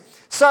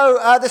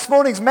This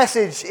morning's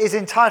message is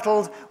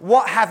entitled,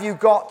 What Have You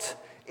Got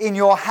in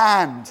Your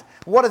Hand?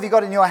 What have you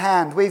got in your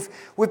hand? We've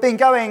been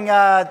going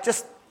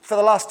just for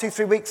the last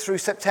 2-3 weeks through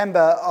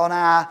September on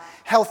our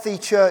Healthy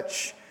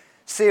Church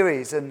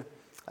series. And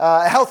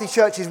a healthy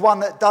church is one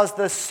that does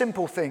the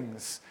simple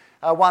things.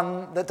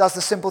 One that does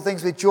the simple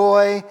things with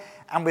joy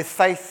and with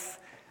faith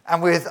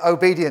and with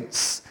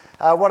obedience.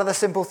 What are the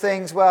simple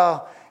things?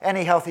 Well,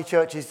 any healthy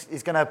church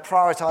is going to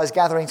prioritize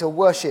gathering to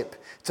worship,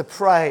 to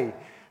pray.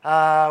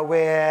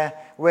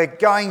 We're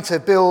going to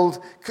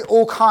build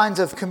all kinds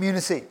of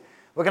community.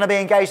 We're going to be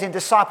engaged in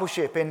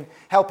discipleship, in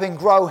helping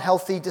grow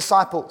healthy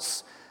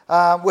disciples.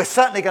 We're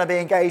certainly going to be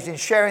engaged in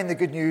sharing the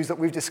good news that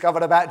we've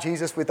discovered about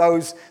Jesus with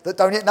those that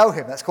don't yet know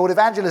him. That's called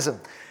evangelism.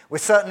 We're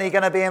certainly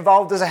going to be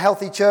involved as a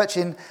healthy church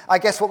in,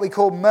 what we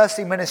call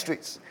mercy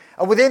ministries.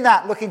 And within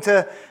that, looking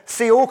to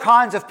see all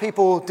kinds of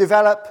people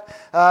develop,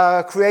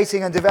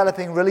 creating and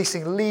developing,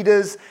 releasing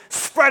leaders,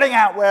 spreading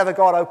out wherever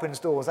God opens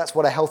doors. That's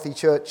what a healthy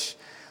church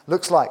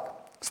looks like.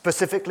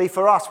 Specifically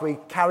for us, we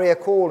carry a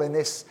call in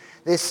this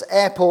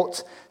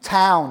airport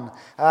town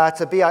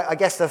to be,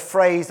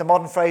 the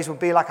modern phrase would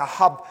be like a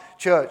hub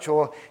church,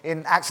 or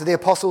in Acts of the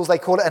Apostles, they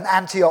call it an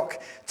Antioch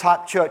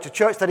type church, a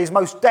church that is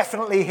most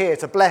definitely here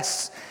to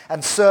bless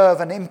and serve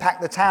and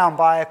impact the town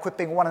by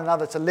equipping one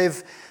another to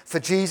live for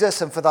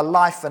Jesus and for the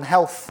life and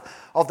health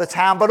of the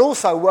town, but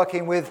also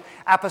working with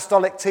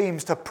apostolic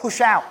teams to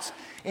push out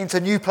into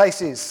new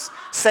places,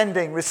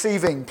 sending,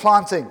 receiving,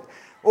 planting.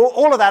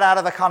 All of that out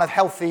of a kind of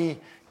healthy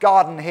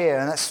garden here,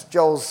 and that's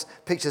Joel's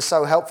picture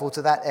so helpful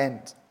to that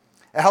end.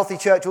 A healthy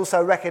church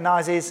also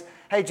recognizes,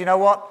 hey, do you know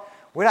what?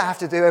 We don't have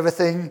to do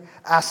everything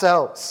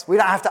ourselves. We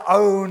don't have to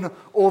own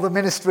all the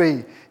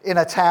ministry in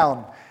a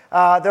town.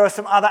 There are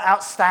some other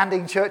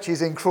outstanding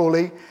churches in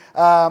Crawley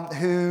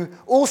who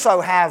also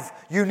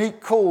have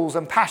unique calls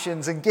and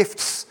passions and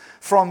gifts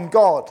from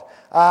God.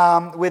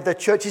 With the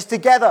churches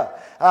together,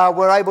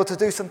 we're able to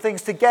do some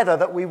things together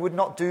that we would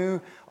not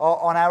do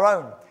on our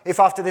own. If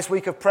after this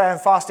week of prayer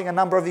and fasting, a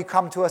number of you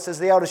come to us as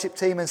the eldership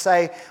team and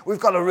say, we've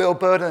got a real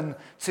burden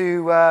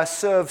to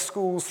serve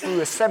schools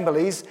through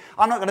assemblies,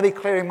 I'm not going to be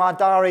clearing my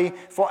diary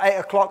for 8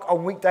 o'clock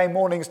on weekday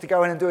mornings to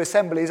go in and do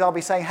assemblies. I'll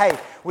be saying, hey,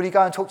 will you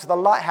go and talk to the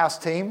Lighthouse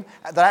team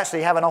that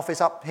actually have an office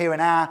up here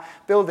in our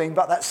building,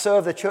 but that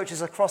serve the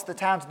churches across the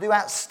town to do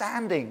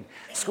outstanding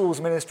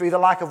schools ministry, the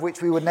like of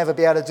which we would never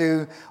be able to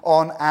do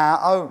on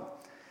our own.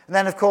 And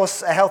then, of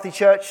course, a healthy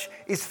church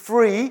is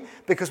free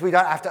because we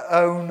don't have to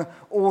own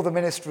all the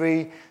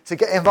ministry, to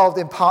get involved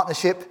in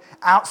partnership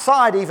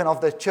outside even of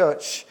the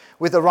church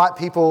with the right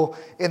people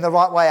in the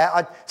right way.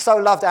 I so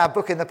loved our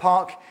Book in the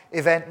Park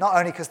event, not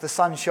only because the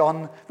sun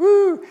shone,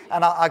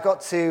 and I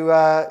got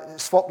to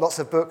swap lots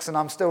of books, and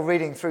I'm still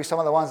reading through some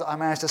of the ones that I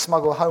managed to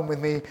smuggle home with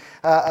me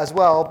as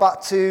well,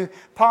 but to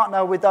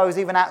partner with those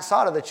even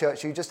outside of the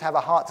church who just have a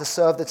heart to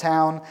serve the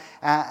town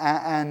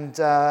and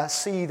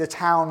see the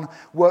town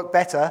work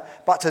better,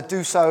 but to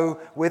do so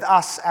with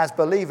us as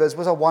believers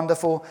was a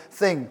wonderful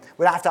thing.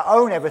 We don't have to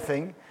own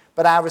everything,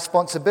 but our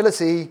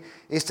responsibility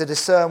is to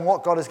discern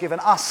what God has given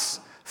us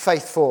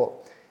faith for,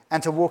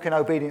 and to walk in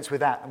obedience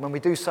with that. And when we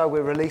do so,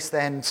 we're released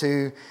then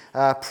to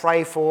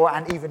pray for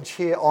and even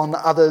cheer on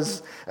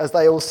others as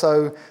they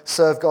also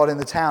serve God in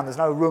the town. There's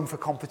no room for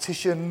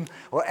competition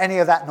or any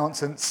of that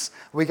nonsense.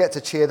 We get to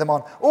cheer them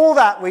on. All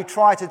that we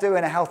try to do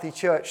in a healthy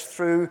church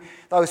through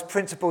those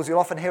principles. You'll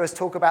often hear us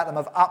talk about them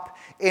of up,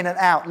 in and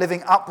out,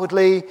 living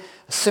upwardly,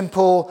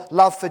 simple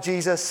love for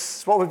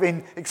Jesus, what we've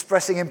been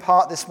expressing in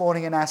part this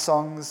morning in our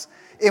songs.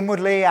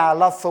 Inwardly, our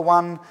love for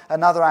one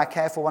another, our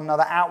care for one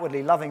another.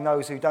 Outwardly, loving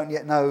those who don't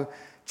yet know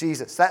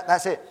Jesus.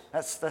 That's it.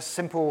 That's the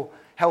simple,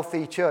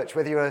 healthy church.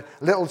 Whether you're a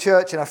little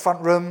church in a front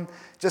room,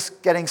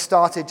 just getting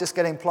started, just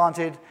getting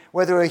planted,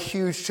 whether you're a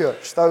huge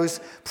church,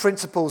 those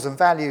principles and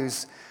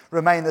values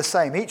remain the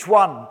same. Each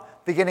one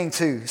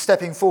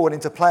stepping forward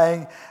into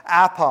playing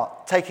our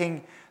part,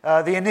 taking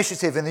the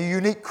initiative and the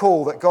unique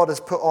call that God has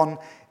put on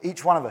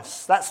each one of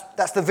us.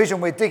 That's the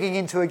vision we're digging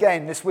into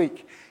again this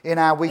week in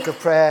our week of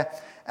prayer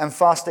and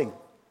fasting.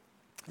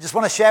 I just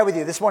want to share with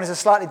you, this morning is a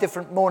slightly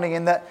different morning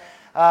in that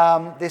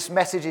this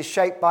message is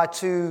shaped by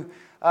two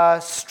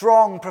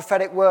strong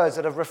prophetic words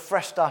that have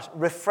refreshed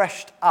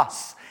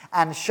us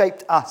and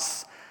shaped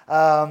us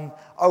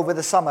over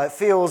the summer. It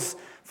feels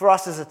for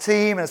us as a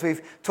team, as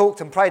we've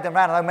talked and prayed them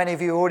around, I know many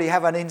of you already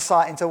have an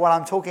insight into what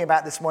I'm talking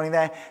about this morning.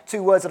 They're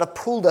two words that have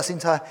pulled us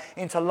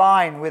into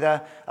line with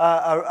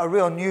a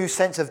real new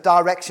sense of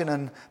direction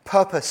and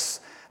purpose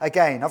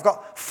again. I've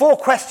got 4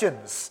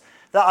 questions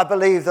that I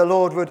believe the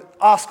Lord would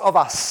ask of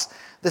us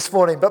this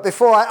morning. But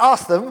before I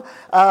ask them,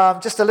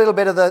 just a little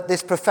bit of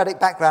this prophetic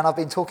background I've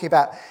been talking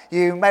about.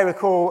 You may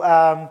recall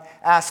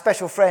our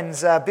special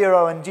friends,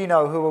 Biro and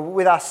Dino, who were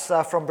with us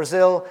from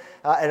Brazil,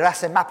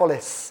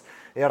 Iracemápolis.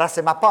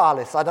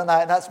 Irasemapalis, I don't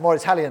know, that's more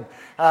Italian,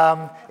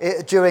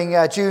 during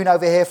June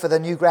over here for the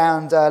New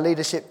Ground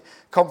Leadership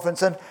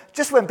Conference. And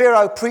just when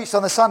Biro preached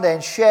on the Sunday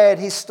and shared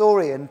his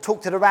story and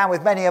talked it around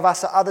with many of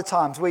us at other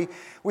times, we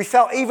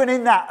felt even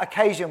in that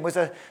occasion was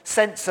a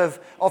sense of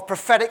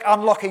prophetic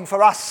unlocking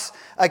for us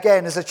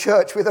again as a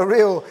church with a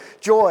real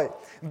joy.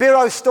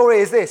 Biro's story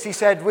is this. He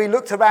said, we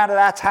looked around at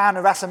our town,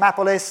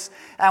 Irasemapolis,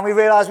 and we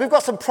realized we've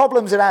got some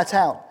problems in our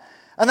town.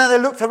 And then they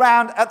looked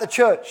around at the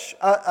church,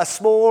 a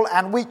small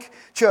and weak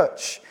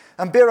church.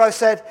 And Biro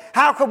said,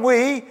 how can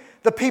we,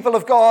 the people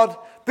of God,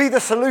 be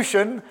the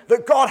solution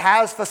that God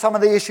has for some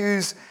of the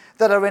issues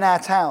that are in our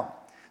town?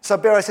 So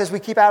Biro says we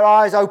keep our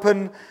eyes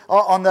open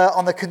on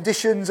the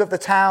conditions of the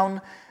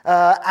town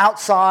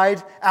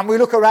outside, and we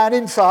look around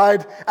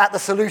inside at the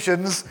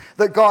solutions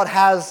that God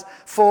has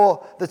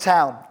for the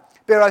town.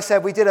 Biro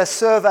said we did a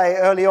survey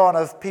early on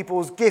of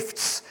people's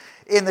gifts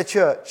in the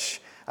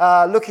church,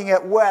 looking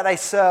at where they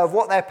serve,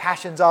 what their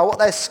passions are, what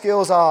their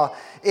skills are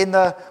in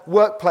the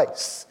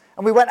workplace.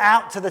 And we went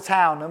out to the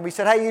town and we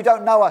said, hey, you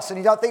don't know us and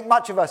you don't think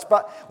much of us,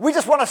 but we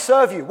just want to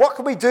serve you. What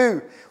can we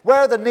do? Where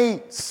are the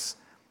needs?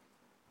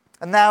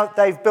 And now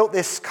they've built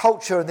this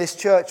culture in this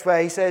church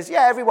where he says,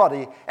 yeah,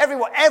 everyone,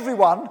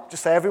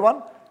 just say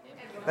everyone.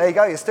 There you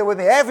go, you're still with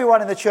me.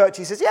 Everyone in the church,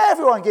 he says, yeah,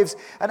 everyone gives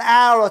an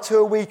hour or two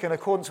a week in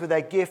accordance with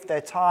their gift, their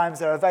times,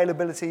 their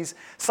availabilities.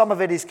 Some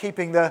of it is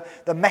keeping the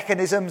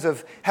mechanisms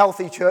of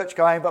healthy church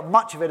going, but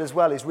much of it as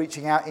well is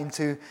reaching out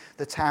into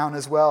the town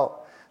as well.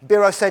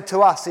 Biro said to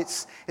us,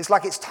 it's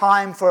like it's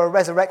time for a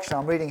resurrection.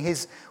 I'm reading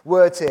his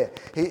words here.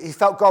 He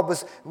felt God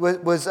was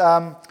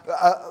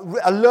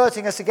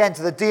alerting us again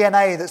to the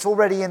DNA that's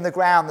already in the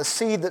ground, the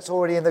seed that's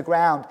already in the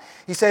ground.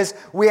 He says,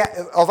 we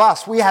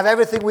have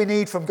everything we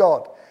need from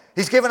God.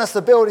 He's given us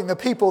the building, the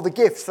people, the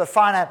gifts, the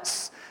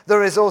finance, the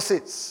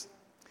resources.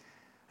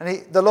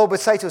 And the Lord would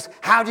say to us,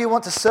 how do you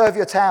want to serve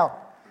your town?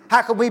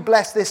 How can we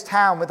bless this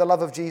town with the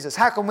love of Jesus?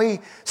 How can we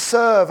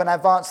serve and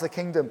advance the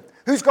kingdom?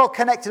 Who's God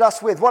connected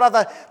us with? What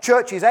other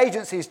churches,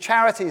 agencies,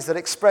 charities that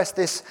express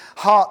this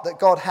heart that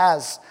God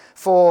has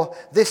for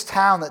this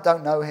town that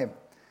don't know him?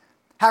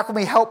 How can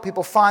we help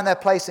people find their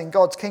place in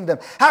God's kingdom?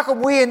 How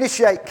can we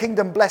initiate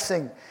kingdom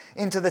blessing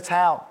into the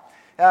town?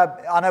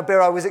 I know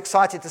Biro was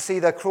excited to see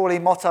the Crawley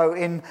motto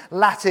in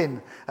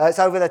Latin. It's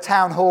over the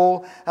town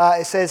hall.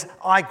 It says,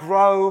 I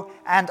grow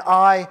and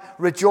I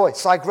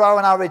rejoice. I grow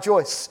and I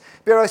rejoice.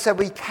 Biro said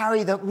we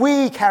carry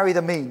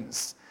the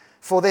means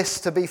for this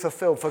to be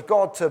fulfilled, for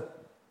God to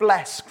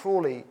bless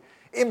Crawley,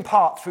 in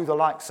part through the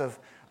likes of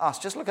us.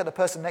 Just look at the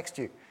person next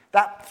to you.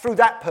 Through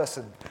that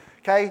person,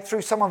 okay,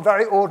 through someone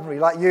very ordinary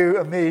like you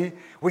and me,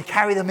 we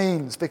carry the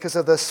means because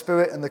of the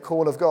Spirit and the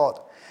call of God.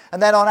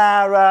 And then on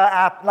our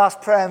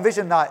last prayer and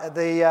vision night at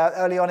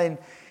early on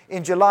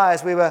in July,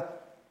 as we were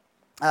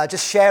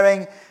just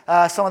sharing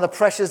some of the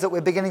pressures that we're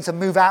beginning to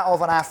move out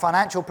of on our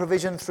financial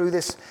provision through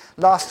this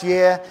last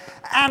year,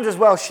 and as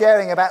well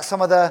sharing about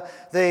some of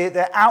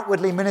the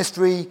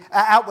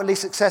outwardly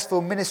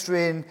successful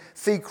ministry in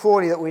Feed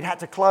Crawley that we'd had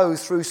to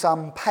close through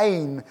some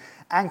pain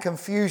and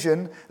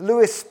confusion.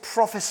 Lewis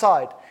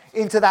prophesied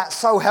into that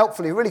so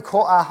helpfully, really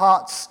caught our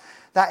hearts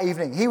that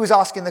evening. He was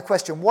asking the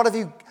question,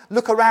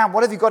 look around,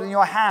 what have you got in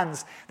your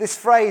hands? This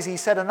phrase he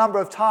said a number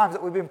of times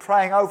that we've been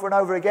praying over and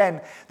over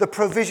again, the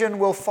provision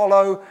will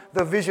follow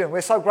the vision.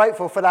 We're so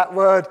grateful for that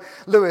word,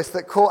 Lewis,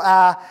 that caught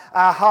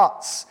our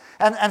hearts.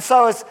 And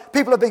so as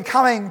people have been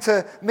coming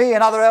to me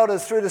and other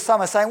elders through the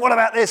summer saying, what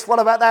about this, what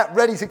about that,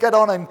 ready to get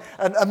on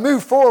and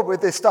move forward with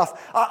this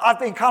stuff, I've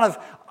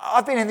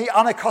been in the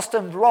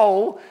unaccustomed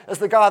role as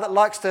the guy that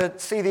likes to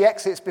see the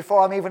exits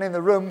before I'm even in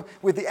the room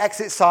with the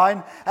exit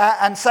sign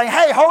and saying,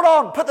 hey, hold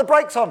on, put the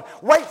brakes on,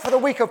 wait for the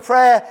week of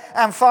prayer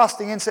and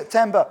fasting in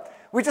September.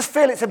 We just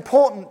feel it's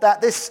important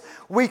that this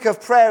week of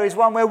prayer is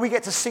one where we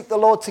get to seek the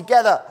Lord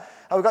together.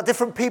 We've got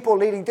different people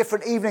leading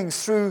different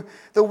evenings through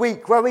the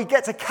week where we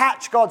get to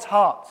catch God's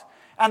heart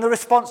and the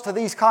response to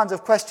these kinds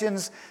of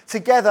questions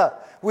together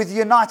with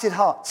united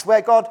hearts,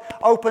 where God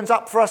opens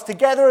up for us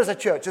together as a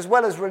church, as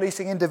well as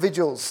releasing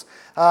individuals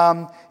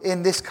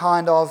in this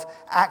kind of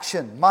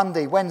action.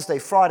 Monday, Wednesday,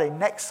 Friday,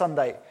 next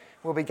Sunday,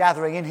 we'll be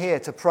gathering in here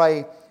to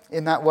pray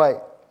in that way.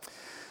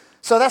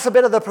 So that's a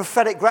bit of the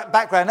prophetic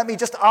background. Let me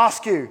just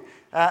ask you,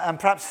 and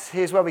perhaps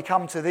here's where we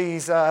come to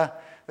these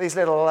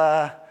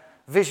little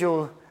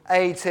visual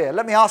aids here.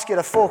 Let me ask you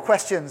the 4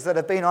 questions that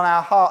have been on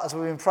our heart as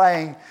we've been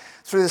praying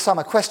through the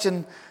summer.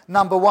 Question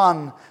number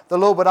 1, the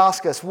Lord would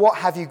ask us, what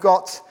have you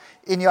got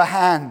in your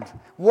hand?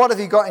 What have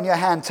you got in your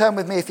hand? Turn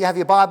with me if you have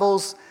your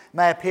Bibles. It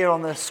may appear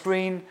on the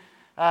screen.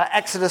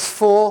 Exodus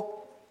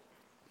 4.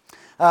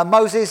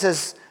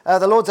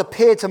 The Lord's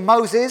appeared to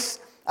Moses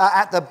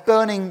at the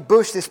burning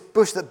bush, this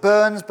bush that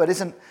burns but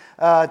isn't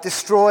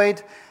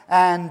destroyed.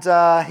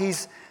 And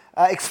he's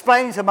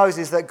explaining to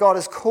Moses that God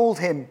has called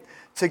him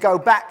to go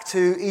back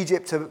to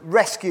Egypt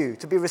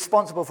to be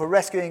responsible for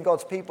rescuing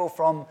God's people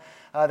from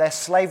their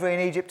slavery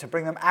in Egypt, to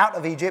bring them out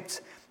of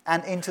Egypt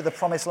and into the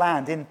promised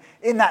land.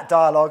 In that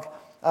dialogue,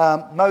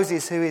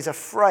 Moses, who is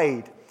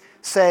afraid,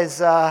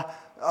 says,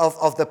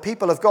 of the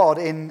people of God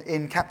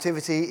in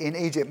captivity in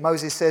Egypt,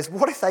 Moses says,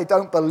 what if they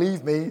don't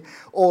believe me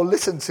or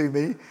listen to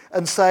me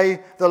and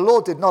say, the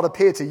Lord did not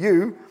appear to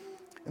you?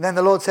 And then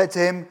the Lord said to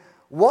him,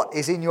 what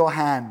is in your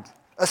hand?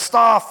 A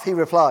staff, he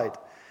replied.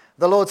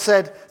 The Lord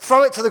said,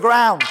 throw it to the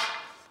ground.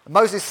 And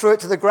Moses threw it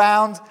to the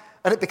ground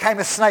and it became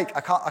a snake.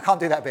 I can't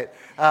do that bit.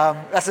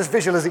 That's as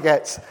visual as it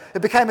gets.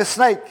 It became a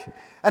snake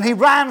and he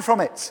ran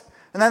from it.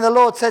 And then the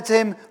Lord said to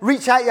him,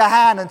 reach out your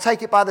hand and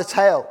take it by the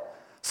tail.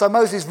 So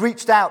Moses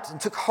reached out and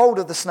took hold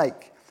of the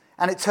snake,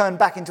 and it turned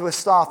back into a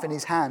staff in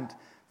his hand.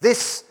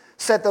 This,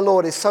 said the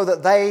Lord, is so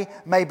that they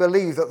may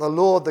believe that the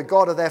Lord, the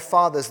God of their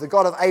fathers, the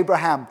God of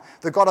Abraham,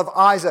 the God of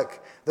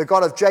Isaac, the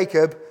God of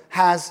Jacob,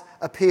 has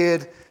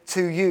appeared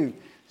to you.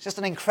 It's just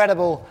an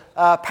incredible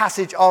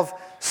passage of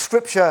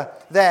Scripture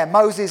there.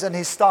 Moses and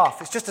his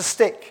staff. It's just a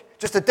stick,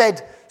 just a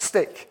dead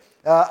stick.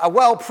 A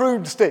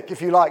well-pruned stick,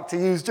 if you like, to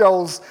use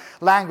Joel's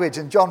language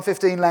and John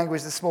 15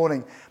 language this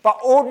morning. But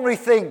ordinary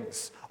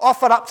things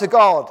offered up to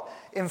God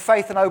in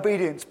faith and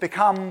obedience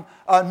become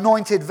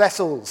anointed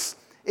vessels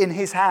in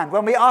his hand.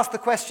 When we ask the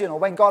question, or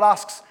when God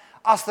asks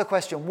us the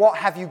question, what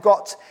have you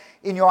got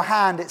in your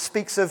hand? It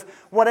speaks of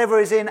whatever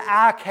is in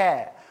our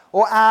care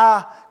or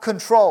our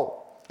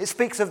control. It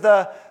speaks of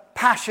the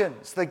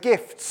passions, the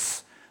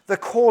gifts, the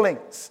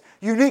callings,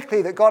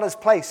 uniquely that God has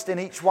placed in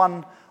each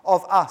one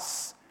of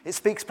us. It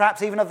speaks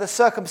perhaps even of the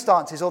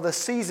circumstances or the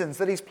seasons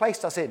that he's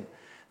placed us in,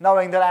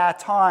 knowing that our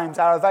times,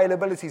 our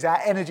availabilities, our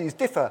energies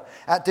differ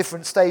at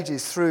different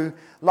stages through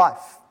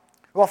life.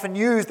 We often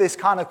use this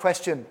kind of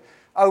question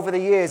over the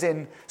years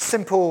in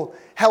simple,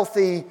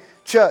 healthy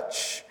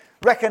church,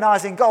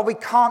 recognizing, God, we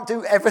can't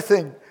do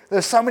everything.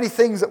 There's so many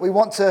things that we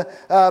want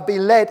to be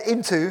led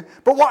into,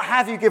 but what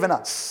have you given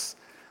us?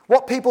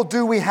 What people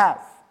do we have?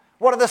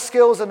 What are the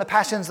skills and the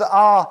passions that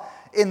are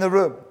in the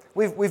room?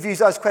 We've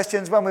used those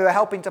questions when we were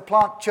helping to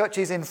plant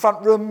churches in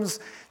front rooms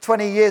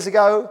 20 years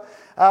ago.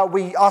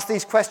 We asked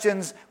these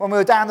questions when we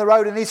were down the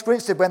road in East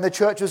Grinstead when the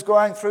church was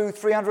growing through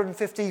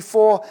 350,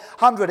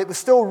 400. It was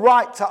still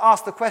right to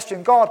ask the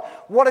question, God,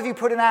 what have you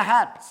put in our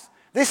hands?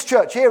 This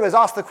church here has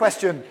asked the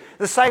question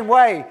the same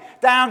way.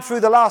 Down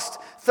through the last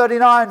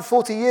 39,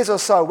 40 years or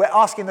so, we're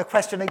asking the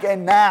question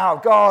again now.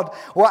 God,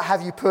 what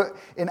have you put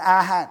in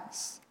our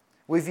hands?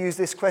 We've used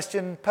this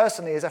question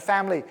personally as a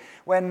family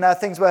when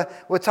things were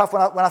tough.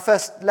 When I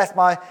first left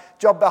my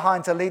job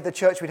behind to lead the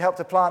church we'd helped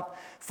to plant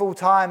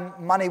full-time,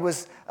 money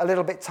was a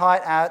little bit tight.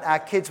 Our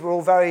kids were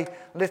all very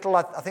little.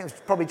 I think it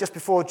was probably just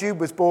before Jude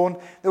was born.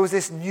 There was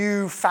this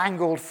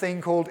newfangled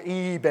thing called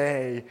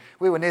eBay.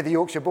 We were near the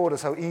Yorkshire border,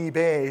 so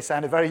eBay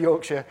sounded very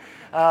Yorkshire.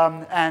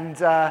 And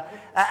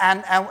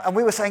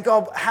we were saying,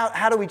 God,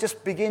 how do we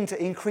just begin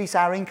to increase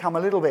our income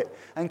a little bit?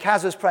 And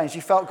Kaz was praying. She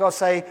felt God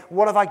say,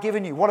 what have I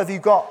given you? What have you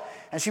got?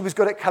 And she was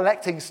good at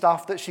collecting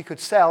stuff that she could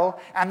sell.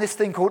 And this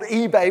thing called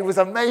eBay was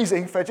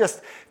amazing for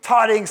just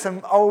tidying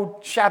some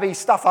old shabby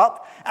stuff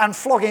up and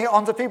flogging it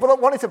onto people that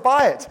wanted to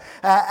buy it.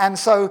 And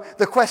so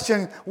the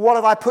question, what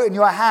have I put in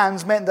your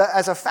hands, meant that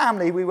as a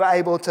family we were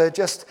able to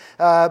just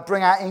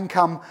bring our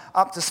income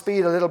up to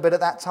speed a little bit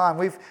at that time.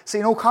 We've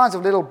seen all kinds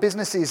of little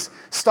businesses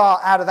start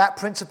out of that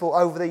principle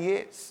over the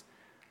years.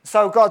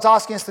 So God's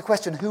asking us the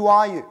question, who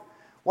are you?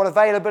 What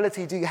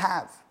availability do you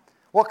have?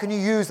 What can you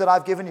use that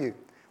I've given you?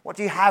 What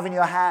do you have in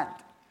your hand?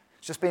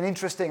 It's just been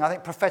interesting. I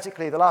think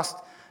prophetically,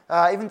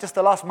 even just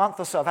the last month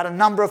or so, I've had a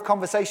number of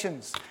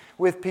conversations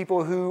with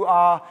people who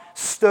are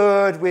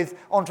stirred with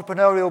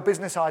entrepreneurial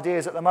business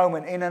ideas at the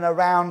moment in and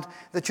around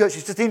the church.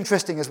 It's just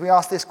interesting as we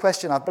ask this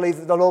question. I believe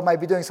that the Lord may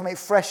be doing something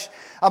fresh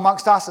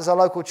amongst us as a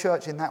local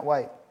church in that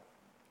way.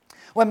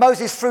 When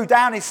Moses threw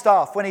down his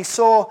staff, when he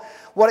saw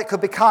what it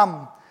could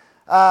become,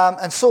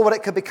 and saw what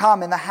it could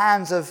become in the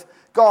hands of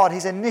God,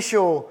 his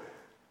initial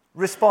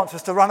response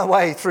was to run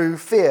away through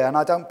fear, and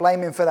I don't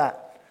blame him for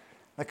that.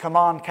 The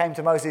command came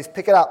to Moses,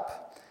 pick it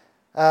up.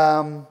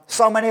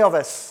 So many of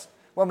us,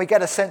 when we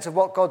get a sense of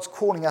what God's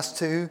calling us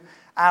to,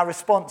 our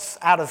response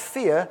out of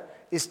fear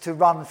is to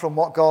run from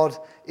what God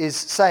is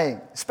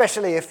saying,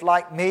 especially if,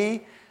 like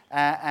me,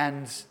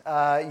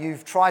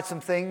 you've tried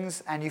some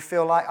things and you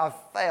feel like I've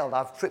failed,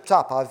 I've tripped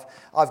up,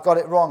 I've got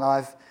it wrong,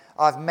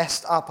 I've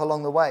messed up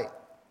along the way.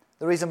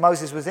 The reason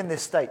Moses was in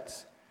this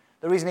state,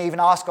 the reason he even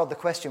asked God the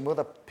question, will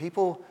the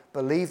people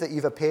believe that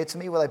you've appeared to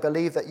me? Will they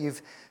believe that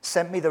you've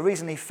sent me? The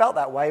reason he felt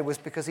that way was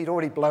because he'd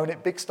already blown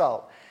it big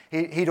style.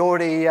 He'd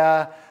already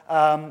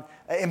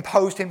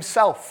imposed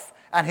himself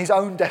and his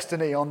own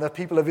destiny on the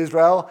people of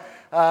Israel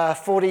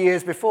 40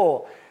 years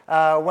before,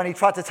 when he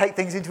tried to take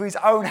things into his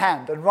own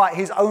hand and write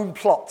his own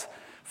plot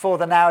for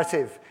the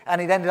narrative. And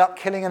he'd ended up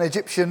killing an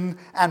Egyptian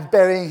and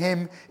burying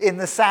him in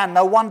the sand.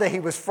 No wonder he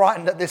was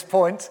frightened at this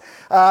point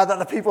that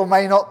the people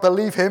may not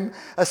believe him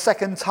a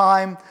second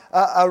time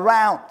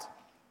around.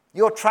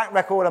 Your track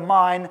record and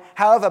mine,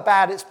 however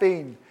bad it's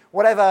been,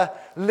 whatever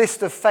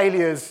list of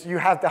failures you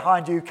have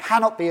behind you,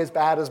 cannot be as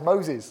bad as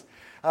Moses,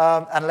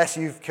 unless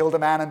you've killed a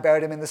man and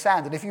buried him in the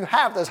sand. And if you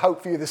have, there's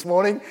hope for you this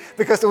morning,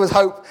 because there was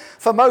hope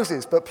for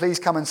Moses. But please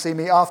come and see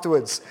me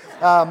afterwards.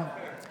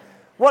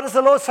 What does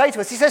the Lord say to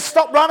us? He says,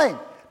 stop running.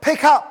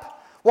 Pick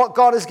up what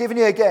God has given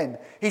you again.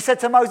 He said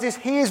to Moses,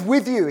 he is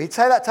with you. He'd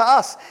say that to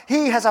us.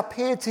 He has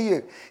appeared to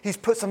you. He's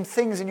put some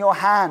things in your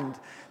hand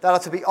that are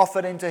to be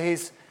offered into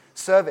his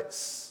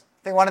service.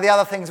 I think one of the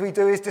other things we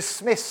do is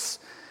dismiss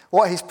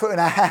what he's put in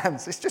our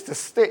hands. It's just a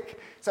stick.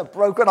 It's a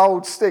broken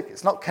old stick.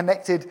 It's not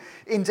connected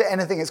into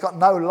anything. It's got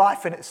no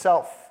life in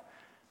itself.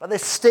 But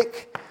this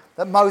stick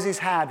that Moses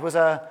had was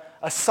a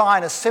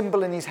sign, a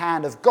symbol in his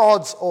hand of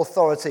God's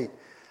authority,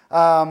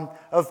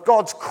 of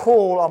God's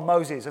call on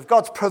Moses, of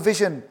God's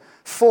provision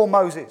for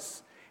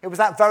Moses. It was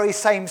that very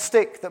same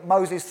stick that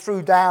Moses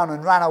threw down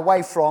and ran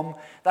away from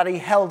that he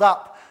held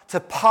up to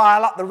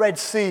pile up the Red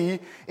Sea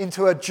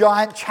into a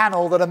giant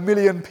channel that 1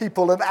 million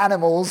people and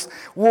animals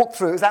walked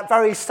through. It was that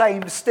very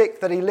same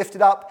stick that he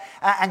lifted up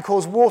and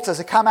caused water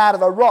to come out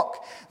of a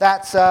rock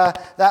that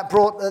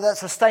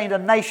sustained a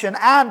nation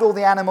and all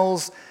the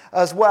animals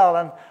as well.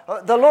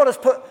 And the Lord has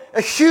put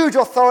a huge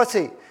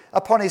authority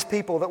upon his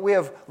people that we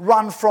have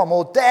run from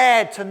or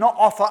dared to not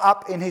offer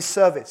up in his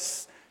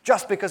service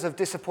just because of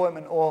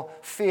disappointment or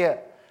fear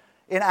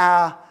in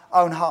our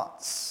own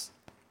hearts.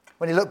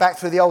 When you look back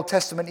through the Old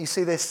Testament, you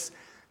see this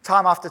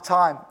time after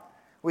time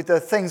with the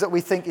things that we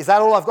think, is that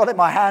all I've got in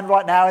my hand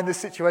right now in this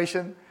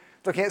situation?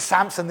 Looking at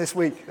Samson this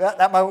week,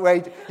 that moment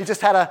where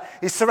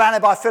he's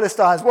surrounded by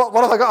Philistines. What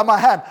have I got in my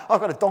hand?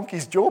 I've got a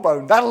donkey's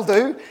jawbone. That'll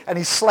do. And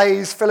he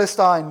slays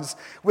Philistines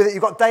with it.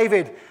 You've got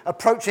David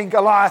approaching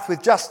Goliath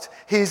with just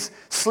his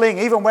sling.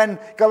 Even when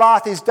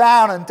Goliath is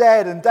down and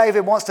dead and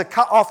David wants to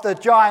cut off the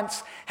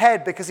giant's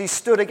head because he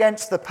stood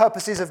against the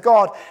purposes of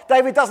God,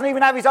 David doesn't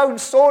even have his own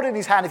sword in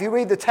his hand. If you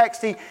read the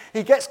text,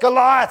 he gets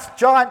Goliath's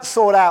giant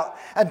sword out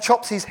and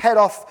chops his head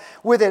off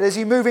with it. As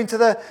you move into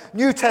the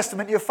New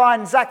Testament, you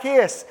find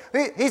Zacchaeus.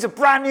 He's a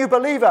brand new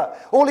believer.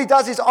 All he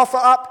does is offer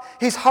up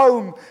his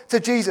home to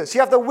Jesus.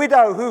 You have the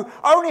widow who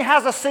only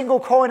has a single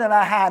coin in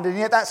her hand, and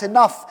yet that's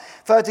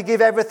enough for her to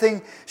give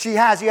everything she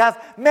has. You have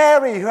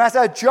Mary who has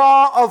a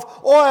jar of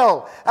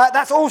oil.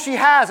 That's all she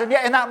has, and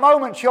yet in that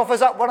moment she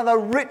offers up one of the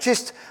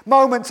richest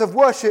moments of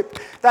worship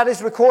that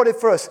is recorded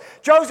for us.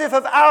 Joseph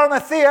of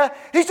Arimathea,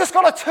 he's just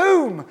got a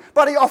tomb,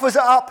 but he offers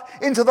it up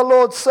into the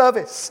Lord's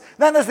service.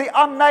 Then there's the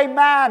unnamed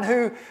man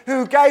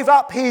who gave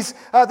up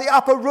the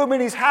upper room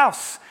in his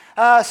house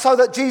so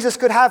that Jesus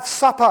could have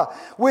supper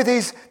with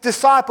his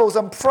disciples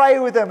and pray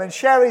with them and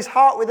share his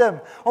heart with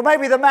them. Or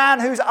maybe the man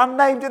who's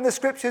unnamed in the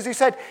scriptures who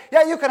said,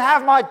 yeah, you can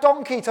have my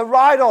donkey to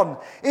ride on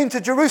into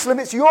Jerusalem.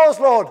 It's yours,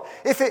 Lord,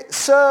 if it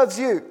serves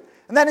you.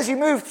 And then as you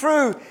move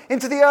through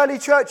into the early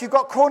church, you've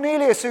got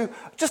Cornelius who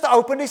just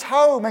opened his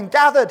home and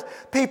gathered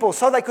people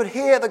so they could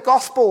hear the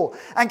gospel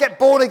and get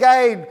born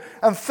again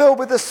and filled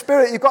with the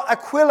Spirit. You've got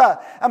Aquila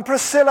and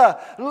Priscilla,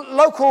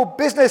 local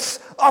business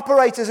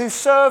operators who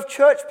served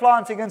church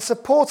planting and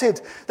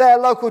supported their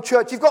local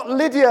church. You've got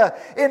Lydia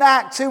in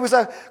Acts, who was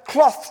a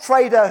cloth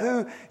trader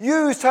who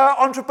used her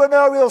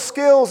entrepreneurial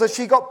skills as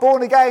she got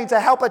born again to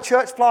help a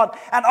church plant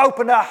and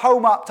open her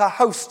home up to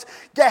host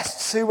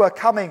guests who were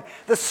coming.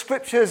 The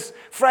scriptures,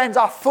 friends,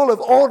 are full of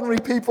ordinary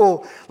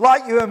people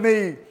like you and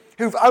me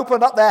who've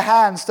opened up their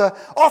hands to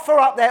offer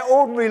up their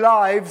ordinary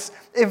lives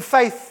in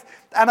faith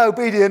and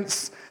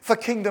obedience for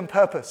kingdom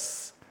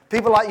purpose.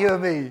 People like you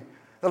and me.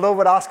 The Lord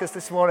would ask us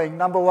this morning,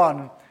 number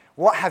one,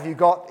 what have you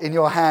got in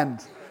your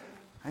hand?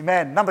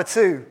 Amen. Number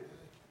two,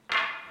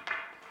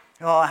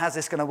 how's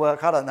this going to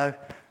work? I don't know.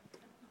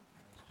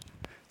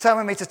 Turn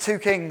with me to 2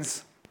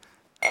 Kings.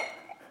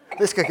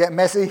 This could get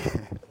messy.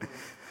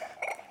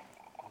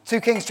 2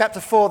 Kings chapter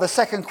 4, the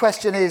second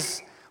question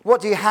is, what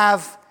do you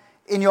have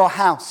in your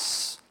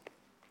house?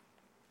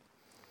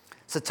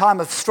 It's a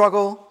time of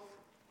struggle.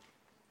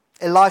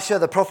 Elisha,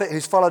 the prophet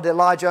who's followed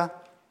Elijah.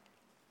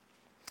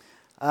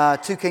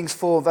 2 Kings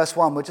 4, verse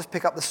 1, we'll just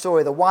pick up the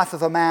story. The wife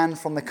of a man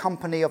from the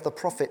company of the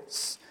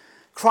prophets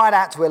cried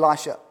out to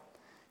Elisha,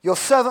 your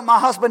servant, my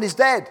husband, is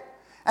dead,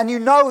 and you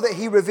know that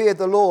he revered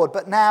the Lord,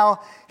 but now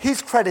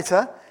his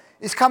creditor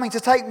is coming to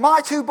take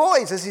my 2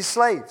 boys as his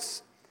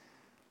slaves.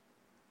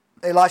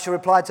 Elisha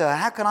replied to her,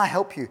 how can I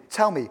help you?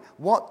 Tell me,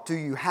 what do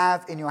you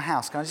have in your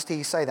house? Can I just hear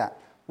you say that?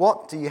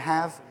 What do you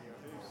have?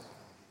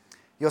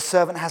 Your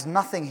servant has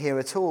nothing here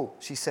at all,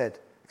 she said,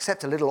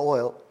 except a little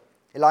oil.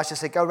 Elisha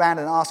said, go round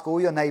and ask all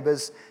your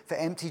neighbors for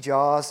empty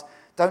jars.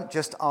 Don't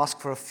just ask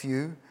for a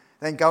few.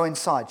 Then go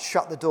inside,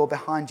 shut the door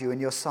behind you and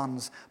your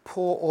sons.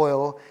 Pour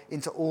oil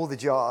into all the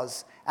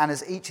jars, and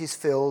as each is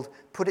filled,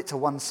 put it to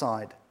one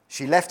side.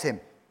 She left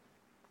him.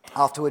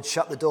 Afterwards,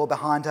 shut the door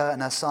behind her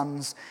and her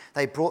sons.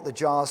 They brought the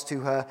jars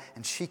to her,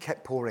 and she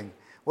kept pouring.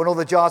 When all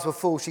the jars were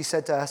full, she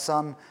said to her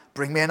son,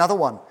 bring me another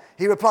one.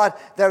 He replied,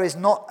 there is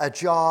not a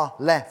jar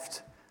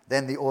left.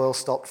 Then the oil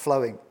stopped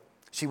flowing.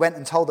 She went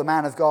and told the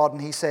man of God,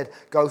 and he said,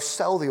 go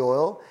sell the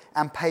oil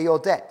and pay your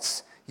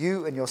debts.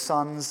 You and your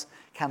sons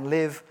can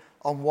live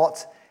on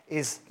what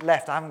is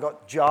left. I haven't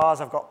got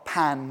jars, I've got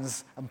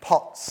pans and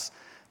pots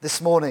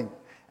this morning.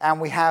 And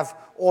we have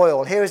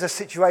oil. Here is a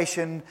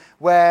situation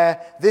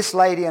where this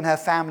lady and her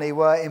family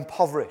were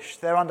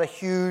impoverished. They're under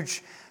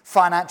huge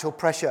financial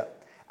pressure.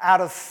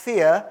 Out of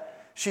fear,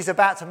 she's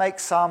about to make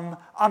some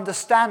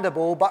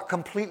understandable but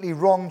completely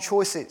wrong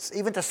choices,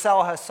 even to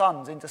sell her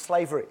sons into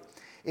slavery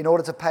in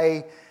order to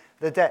pay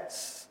the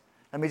debts.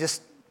 Let me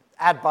just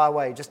add by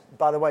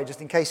the way,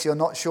 just in case you're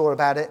not sure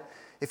about it,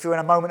 if you're in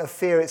a moment of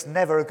fear, it's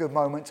never a good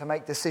moment to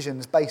make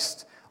decisions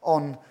based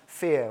on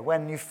fear.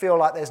 When you feel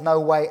like there's no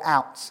way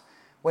out,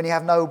 when you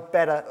have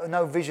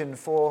no vision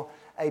for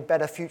a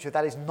better future,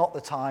 that is not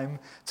the time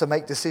to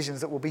make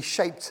decisions that will be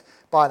shaped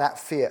by that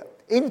fear.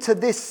 Into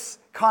this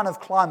kind of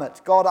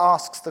climate, God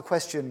asks the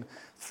question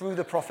through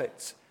the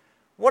prophets,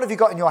 what have you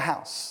got in your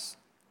house?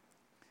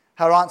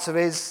 Her answer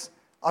is,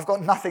 I've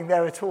got nothing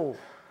there at all.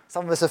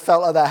 Some of us have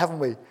felt like that, haven't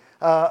we?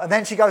 And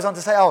then she goes on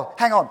to say, oh,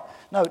 hang on,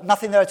 no,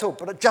 nothing there at all,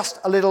 but just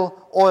a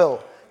little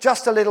oil,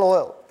 just a little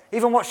oil.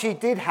 Even what she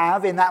did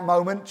have in that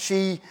moment,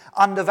 she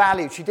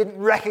undervalued. She didn't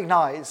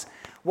recognize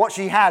what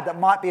she had that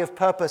might be of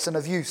purpose and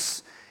of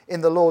use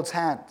in the Lord's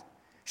hand.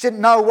 She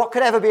didn't know what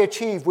could ever be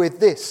achieved with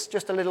this,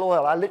 just a little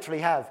oil. I literally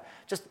have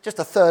just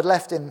a third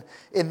left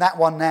in that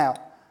one now.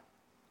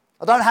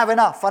 I don't have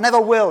enough. I never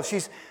will.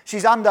 She's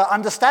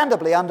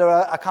understandably under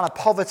a kind of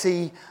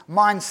poverty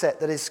mindset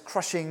that is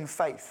crushing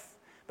faith.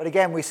 But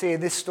again, we see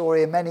in this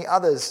story and many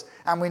others,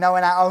 and we know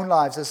in our own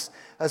lives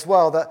as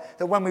well,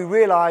 that when we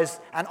realize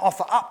and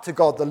offer up to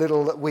God the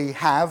little that we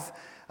have,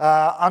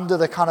 under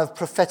the kind of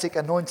prophetic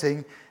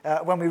anointing,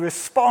 when we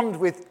respond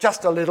with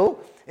just a little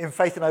in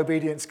faith and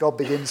obedience, God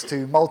begins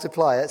to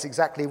multiply. That's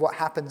exactly what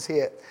happens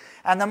here.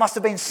 And there must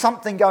have been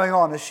something going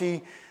on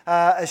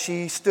as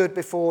she stood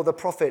before the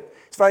prophet.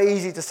 It's very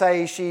easy to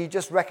say she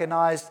just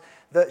recognized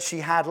that she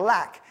had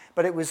lack,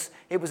 but it was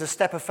a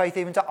step of faith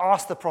even to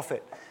ask the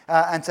prophet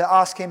and to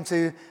ask him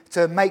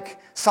to make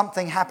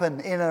something happen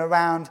in and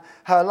around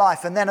her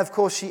life. And then, of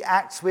course, she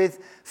acts with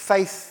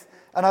faith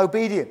and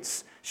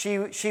obedience.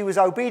 She was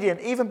obedient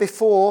even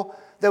before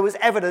there was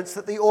evidence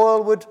that the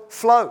oil would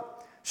flow.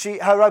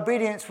 Her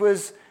obedience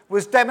was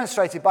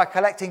demonstrated by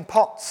collecting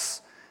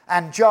pots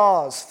and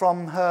jars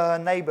from her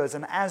neighbors.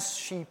 And as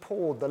she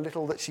poured the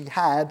little that she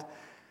had,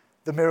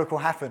 the miracle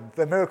happened.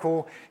 The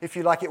miracle, if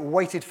you like, it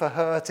waited for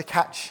her to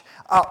catch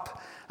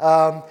up.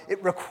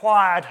 It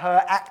required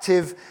her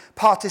active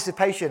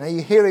participation. Are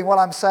you hearing what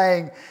I'm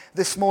saying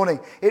this morning?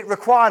 It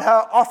required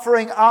her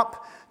offering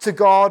up to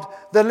God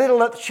the little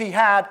that she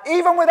had,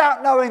 even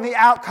without knowing the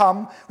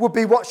outcome would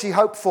be what she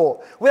hoped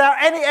for. Without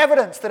any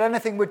evidence that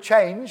anything would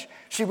change,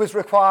 she was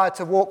required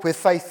to walk with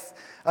faith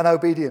and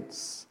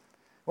obedience.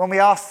 When we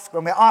ask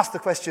the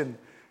question,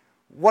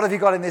 what have you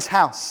got in this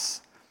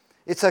house?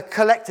 It's a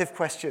collective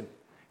question.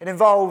 It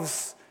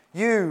involves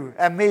you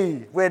and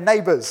me. We're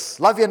neighbors.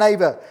 Love your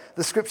neighbor,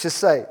 the scriptures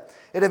say.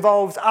 It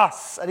involves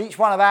us and each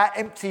one of our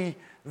empty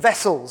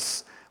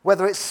vessels,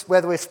 whether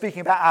we're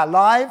speaking about our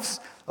lives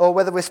or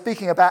whether we're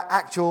speaking about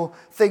actual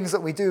things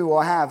that we do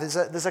or have.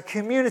 There's a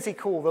community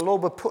call the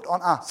Lord would put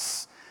on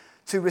us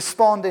to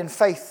respond in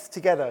faith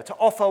together, to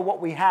offer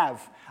what we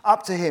have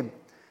up to him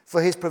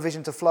for his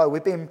provision to flow.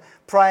 We've been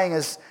praying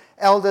as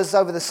elders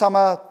over the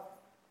summer,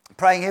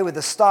 praying here with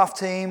the staff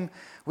team,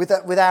 with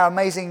our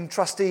amazing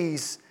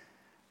trustees.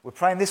 We're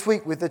praying this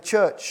week with the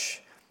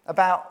church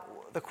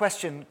about the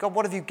question, God,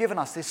 what have you given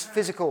us this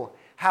physical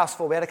house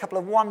for? We had a couple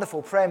of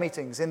wonderful prayer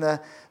meetings in the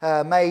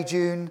May,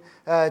 June,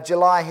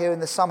 July here in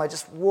the summer,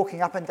 just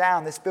walking up and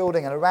down this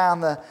building and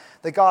around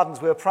the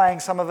gardens. We were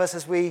praying, some of us,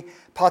 as we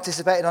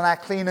participated on our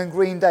Clean and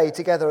Green Day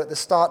together at the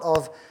start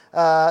of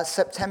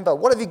September.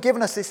 What have you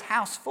given us this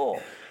house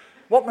for?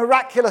 What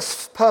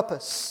miraculous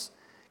purpose,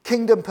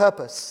 kingdom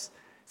purpose?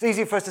 It's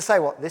easy for us to say,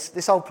 what,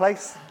 this old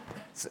place?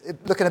 It's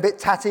looking a bit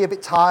tatty, a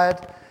bit tired.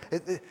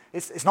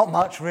 It's not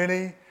much,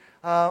 really.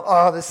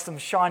 There's some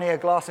shinier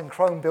glass and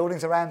chrome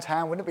buildings around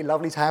town. Wouldn't it be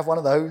lovely to have one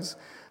of those?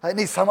 It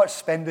needs so much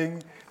spending.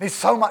 It needs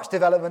so much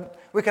development.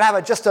 We can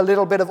have just a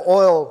little bit of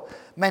oil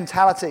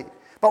mentality.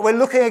 But we're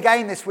looking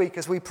again this week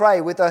as we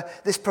pray with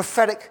this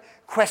prophetic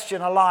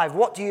question alive.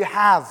 What do you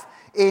have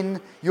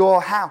in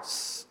your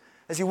house?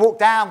 As you walk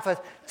down for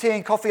tea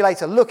and coffee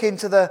later, look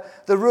into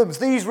the rooms,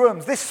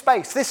 this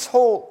space, this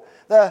hall,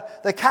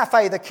 the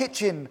cafe, the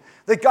kitchen,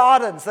 the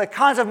gardens, the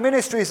kinds of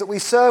ministries that we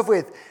serve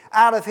with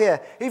out of here,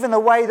 even the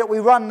way that we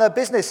run the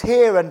business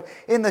here and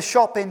in the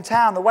shop in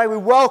town, the way we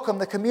welcome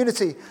the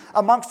community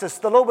amongst us.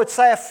 The Lord would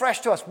say afresh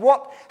to us,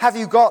 what have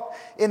you got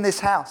in this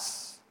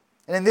house?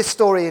 And in this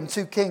story in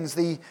 2 Kings,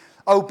 the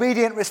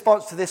obedient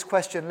response to this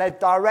question led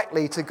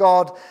directly to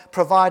God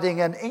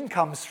providing an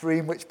income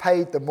stream which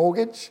paid the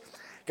mortgage,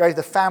 gave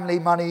the family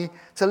money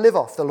to live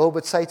off. The Lord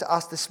would say to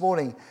us this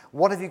morning,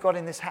 what have you got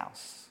in this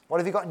house? What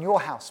have you got in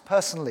your house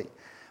personally?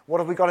 What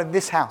have we got in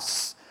this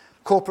house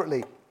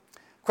corporately?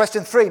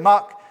 Question 3,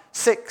 Mark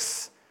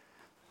 6.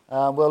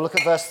 We'll look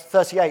at verse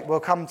 38.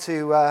 We'll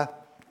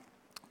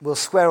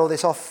square all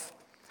this off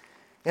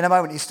in a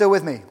moment. Are you still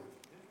with me?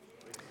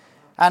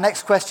 Our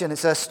next question,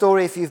 it's a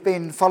story, if you've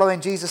been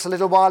following Jesus a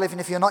little while, even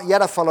if you're not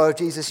yet a follower of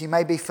Jesus, you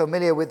may be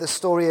familiar with the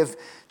story of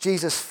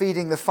Jesus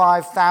feeding the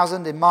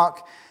 5,000 in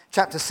Mark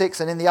chapter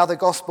 6 and in the other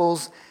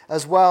Gospels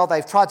as well.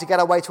 They've tried to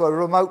get away to a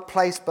remote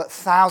place, but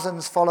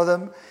thousands follow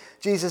them.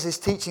 Jesus is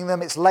teaching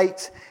them. It's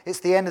late. It's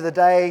the end of the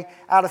day.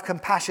 Out of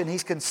compassion,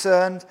 he's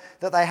concerned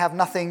that they have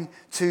nothing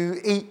to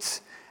eat.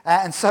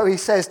 And so he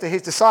says to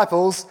his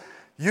disciples,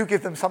 you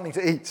give them something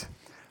to eat.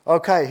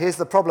 Okay, here's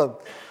the problem.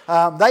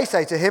 They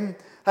say to him,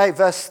 hey,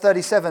 verse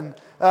 37,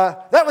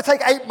 that would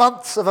take 8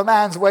 months of a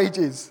man's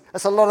wages.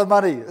 That's a lot of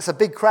money. That's a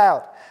big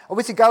crowd. Are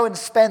we to go and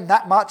spend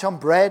that much on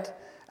bread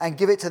and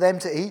give it to them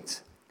to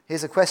eat?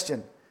 Here's a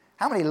question.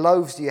 How many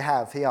loaves do you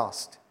have? He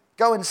asked.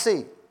 Go and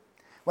see.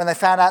 When they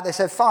found out, they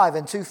said 5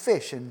 and 2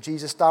 fish, and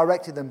Jesus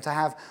directed them to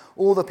have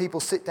all the people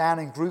sit down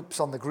in groups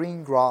on the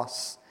green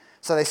grass.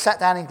 So they sat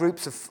down in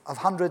groups of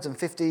hundreds and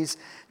fifties,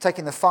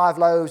 taking the 5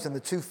 loaves and the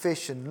 2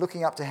 fish and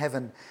looking up to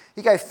heaven.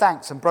 He gave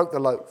thanks and broke the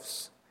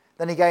loaves.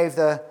 Then he gave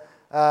them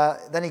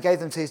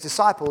to his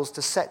disciples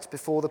to set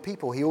before the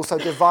people. He also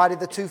divided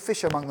the 2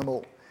 fish among them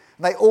all.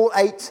 And they all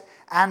ate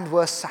and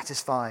were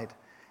satisfied.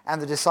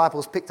 And the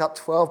disciples picked up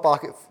 12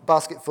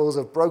 basketfuls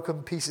of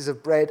broken pieces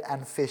of bread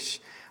and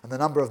fish. And the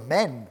number of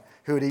men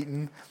who had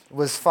eaten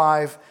was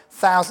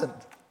 5,000.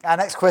 Our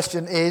next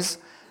question is,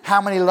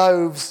 how many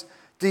loaves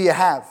do you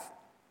have?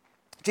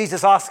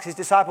 Jesus asks his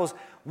disciples,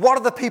 what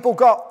have the people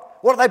got?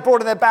 What have they brought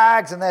in their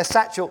bags and their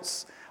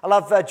satchels? I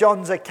love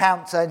John's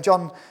account in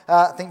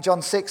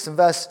John 6 and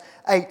verse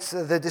 8.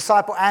 The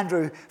disciple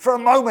Andrew, for a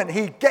moment,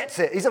 he gets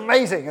it. He's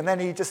amazing. And then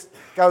he just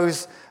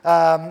goes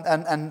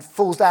and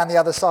falls down the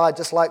other side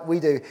just like we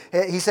do.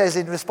 He says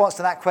in response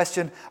to that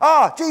question,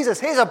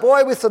 Jesus, here's a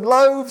boy with some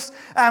loaves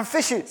and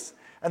fishes.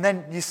 And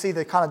then you see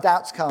the kind of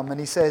doubts come and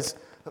he says,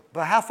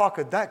 but how far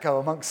could that go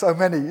amongst so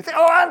many? You think,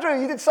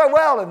 Andrew, you did so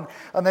well.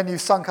 And then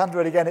you've sunk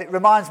under it again. It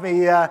reminds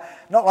me not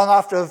long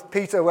after of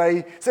Peter where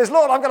he says,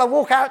 Lord, I'm going to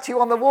walk out to you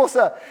on the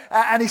water.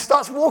 And he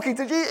starts walking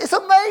to Jesus. It's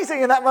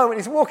amazing in that moment.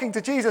 He's walking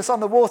to Jesus on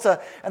the water.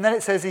 And then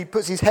it says he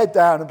puts his head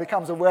down and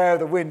becomes aware of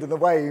the wind and the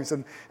waves.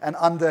 And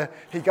under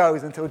he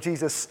goes until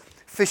Jesus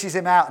fishes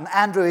him out. And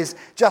Andrew is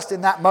just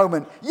in that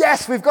moment.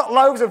 Yes, we've got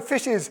loaves and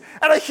fishes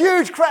and a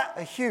huge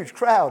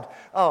crowd.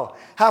 Oh,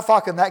 how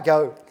far can that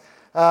go?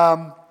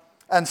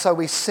 And so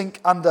we sink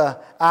under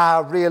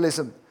our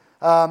realism.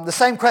 The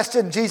same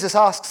question Jesus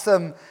asks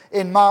them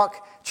in Mark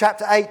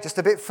chapter 8, just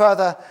a bit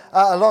further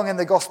along in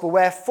the gospel,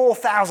 where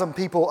 4,000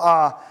 people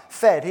are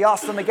fed. He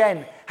asks them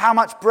again, how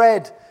much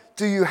bread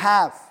do you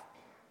have?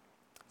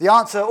 The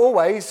answer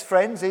always,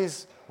 friends,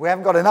 is we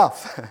haven't got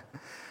enough.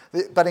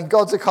 But in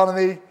God's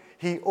economy,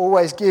 he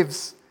always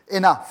gives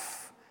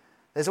enough.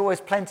 There's always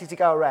plenty to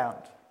go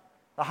around.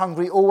 The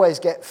hungry always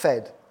get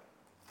fed.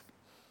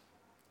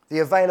 The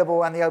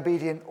available and the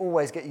obedient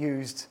always get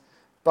used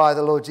by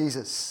the Lord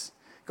Jesus.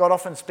 God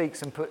often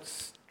speaks and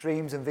puts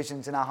dreams and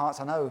visions in our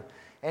hearts. I know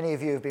any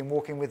of you have been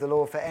walking with the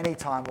Lord for any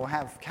time will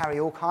carry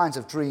all kinds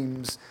of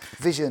dreams,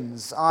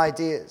 visions,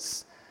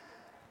 ideas.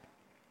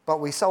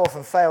 But we so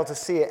often fail to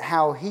see it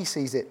how he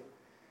sees it.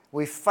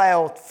 We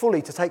fail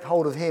fully to take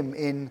hold of him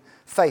in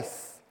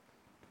faith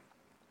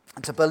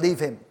and to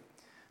believe him.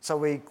 So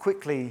we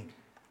quickly,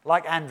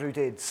 like Andrew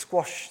did,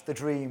 squash the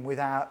dream with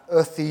our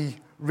earthy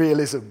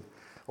realism.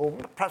 Or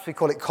perhaps we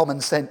call it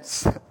common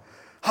sense.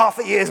 Half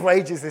a year's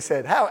wages, they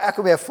said. How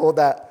can we afford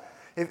that?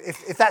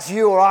 If that's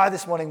you or I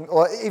this morning,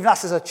 or even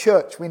us as a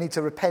church, we need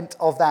to repent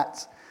of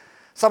that.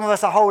 Some of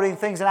us are holding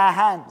things in our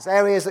hands,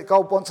 areas that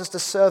God wants us to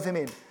serve him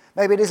in.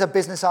 Maybe it is a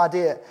business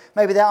idea.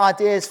 Maybe they're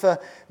ideas for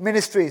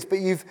ministries, but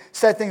you've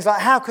said things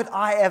like, how could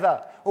I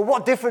ever? Or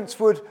what difference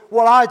would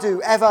what I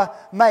do ever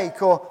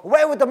make? Or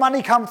where would the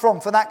money come from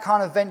for that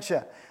kind of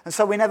venture? And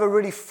so we never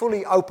really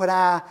fully open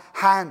our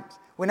hand.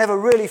 We never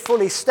really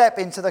fully step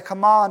into the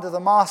command of the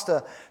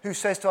master who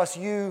says to us,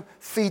 you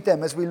feed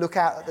them, as we look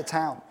out at the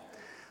town.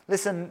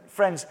 Listen,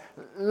 friends,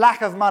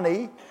 lack of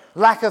money,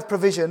 lack of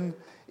provision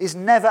is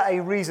never a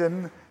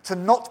reason to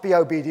not be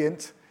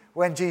obedient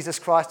when Jesus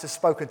Christ has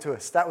spoken to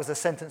us. That was a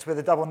sentence with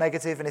a double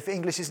negative, and if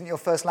English isn't your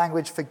first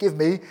language, forgive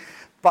me,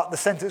 but the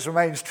sentence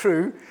remains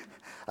true.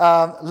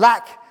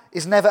 Lack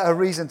is never a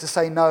reason to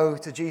say no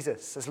to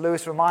Jesus. As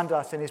Lewis reminded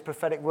us in his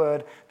prophetic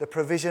word, the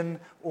provision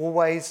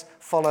always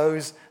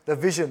follows the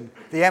vision.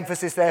 The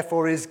emphasis,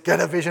 therefore, is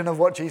get a vision of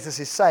what Jesus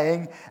is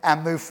saying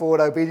and move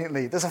forward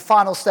obediently. There's a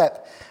final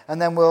step,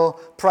 and then we'll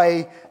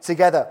pray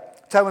together.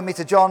 Turn with me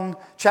to John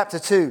chapter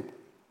 2.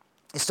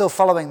 He's still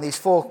following these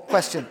 4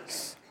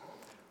 questions.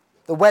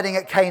 The wedding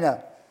at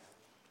Cana.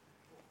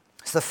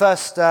 It's the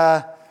first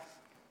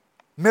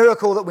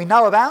miracle that we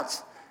know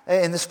about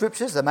in the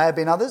scriptures. There may have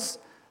been others.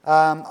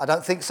 I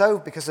don't think so,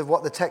 because of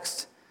what the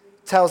text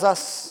tells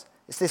us.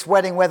 It's this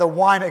wedding where the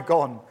wine had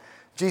gone.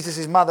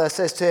 Jesus' mother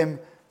says to him,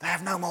 they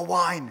have no more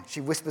wine.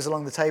 She whispers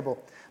along the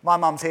table. My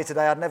mum's here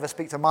today. I'd never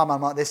speak to my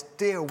mum like this.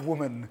 Dear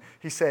woman,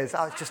 he says.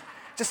 Oh, it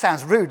just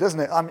sounds rude, doesn't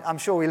it? I'm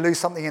sure we lose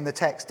something in the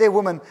text. Dear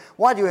woman,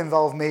 why do you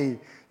involve me?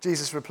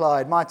 Jesus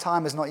replied, my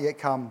time has not yet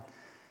come.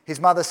 His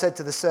mother said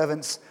to the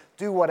servants,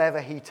 do whatever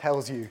he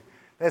tells you.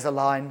 There's a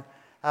line.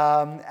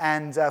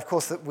 Of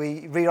course, that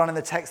we read on in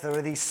the text, there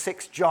are these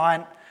 6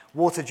 giant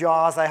water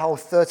jars. They hold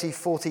 30,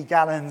 40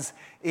 gallons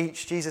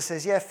each. Jesus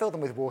says, yeah, fill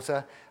them with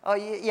water. Oh,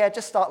 yeah,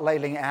 just start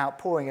ladling it out,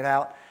 pouring it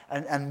out.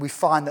 And we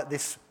find that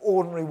this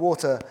ordinary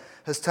water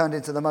has turned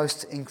into the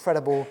most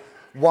incredible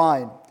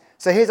wine.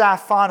 So here's our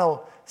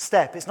final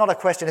step. It's not a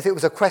question. If it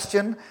was a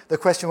question, the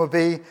question would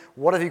be,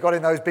 what have you got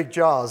in those big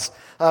jars?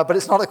 But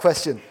it's not a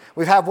question.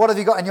 We have, what have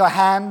you got in your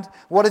hand?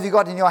 What have you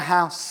got in your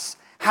house?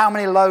 How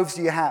many loaves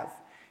do you have?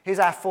 Here's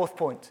our fourth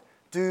point.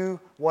 Do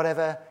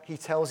whatever he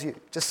tells you.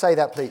 Just say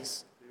that,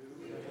 please.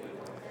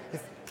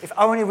 If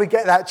only we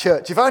get that,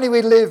 church. If only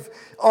we live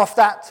off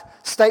that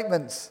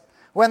statement.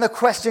 When the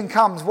question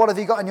comes, what have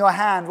you got in your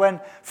hand?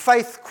 When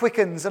faith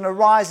quickens and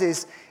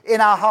arises in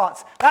our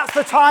hearts, that's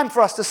the time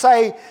for us to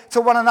say to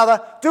one another,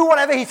 do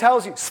whatever he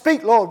tells you.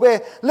 Speak, Lord,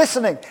 we're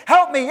listening.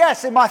 Help me,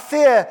 yes, in my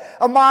fear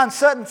and my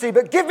uncertainty,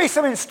 but give me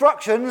some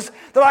instructions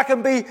that I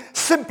can be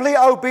simply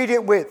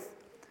obedient with.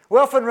 We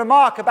often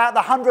remark about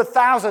the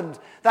 100,000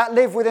 that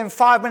live within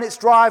 5 minutes'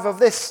 drive of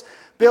this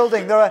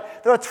building. There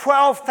are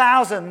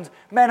 12,000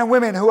 men and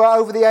women who are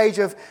over the age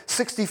of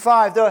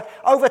 65. There are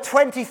over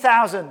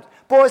 20,000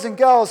 boys and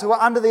girls who are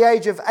under the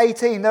age of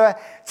 18. There are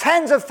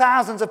tens of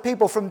thousands of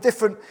people from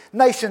different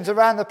nations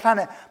around the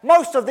planet.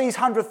 Most of these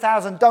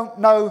 100,000 don't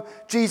know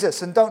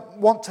Jesus and don't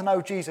want to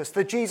know Jesus.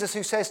 The Jesus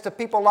who says to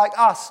people like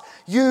us,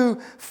 you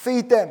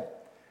feed them.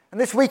 And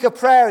this week of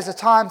prayer is a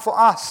time for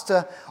us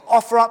to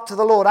offer up to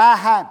the Lord our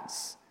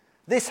hands,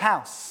 this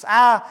house,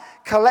 our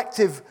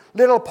collective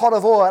little pot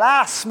of oil,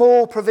 our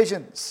small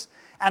provisions,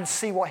 and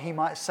see what he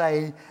might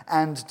say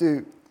and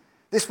do.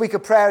 This week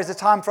of prayer is a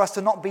time for us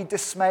to not be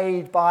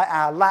dismayed by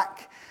our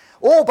lack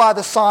or by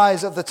the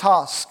size of the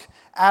task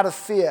out of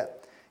fear.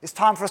 It's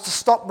time for us to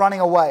stop running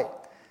away.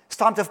 It's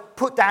time to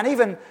put down,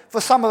 even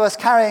for some of us,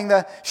 carrying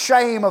the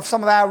shame of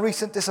some of our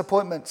recent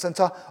disappointments and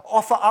to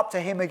offer up to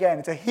him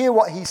again, to hear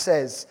what he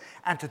says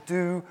and to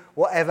do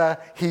whatever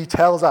he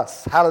tells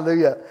us.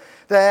 Hallelujah.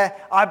 There,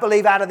 I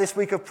believe out of this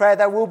week of prayer,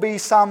 there will be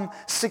some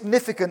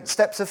significant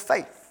steps of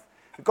faith.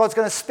 God's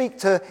going to speak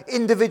to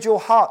individual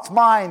hearts,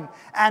 mine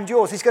and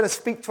yours. He's going to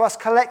speak to us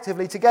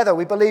collectively together.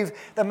 We believe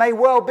there may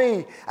well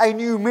be a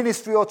new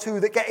ministry or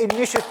two that get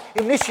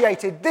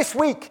initiated this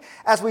week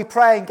as we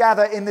pray and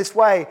gather in this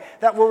way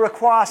that will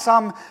require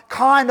some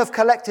kind of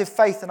collective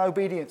faith and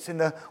obedience in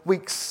the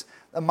weeks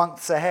and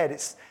months ahead.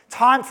 It's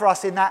time for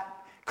us in that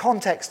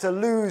context to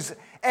lose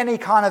any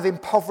kind of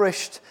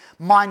impoverished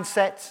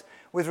mindset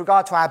with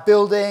regard to our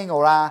building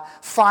or our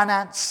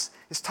finance.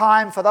 It's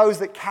time for those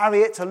that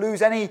carry it to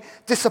lose any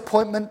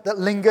disappointment that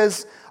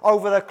lingers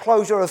over the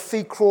closure of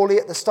Feed Crawley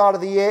at the start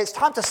of the year. It's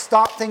time to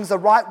start things the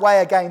right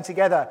way again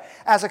together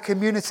as a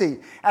community,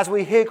 as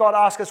we hear God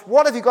ask us,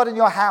 what have you got in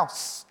your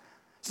house?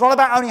 It's not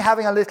about only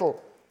having a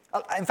little.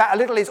 In fact, a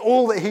little is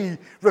all that he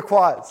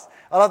requires.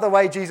 I love the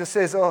way Jesus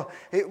says,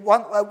 at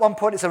one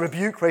point it's a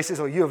rebuke where he says,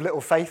 you have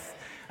little faith.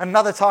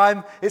 Another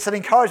time, it's an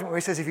encouragement where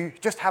he says, if you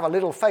just have a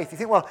little faith. You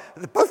think, well,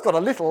 they've both got a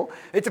little.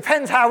 It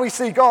depends how we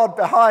see God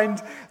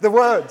behind the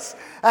words.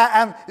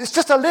 And it's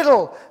just a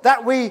little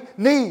that we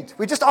need.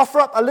 We just offer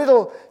up a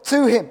little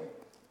to him.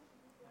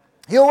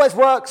 He always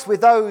works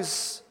with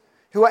those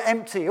who are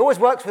empty. He always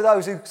works with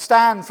those who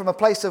stand from a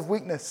place of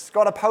weakness.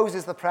 God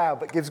opposes the proud,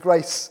 but gives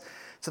grace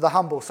to the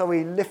humble. So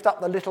we lift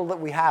up the little that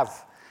we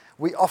have.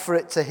 We offer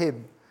it to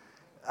him.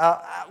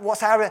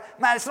 It's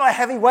not a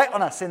heavy weight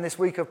on us in this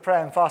week of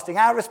prayer and fasting.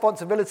 Our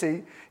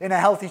responsibility in a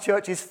healthy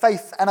church is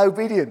faith and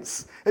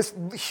obedience. It's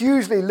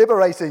hugely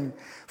liberating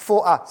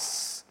for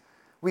us.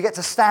 We get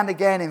to stand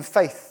again in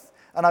faith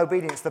and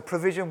obedience. The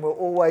provision will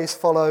always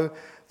follow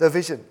the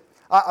vision.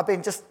 I've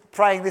been just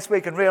praying this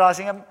week and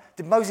realizing,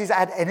 did Moses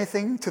add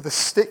anything to the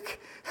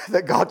stick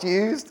that God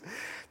used?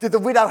 Did the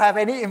widow have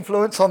any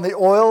influence on the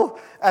oil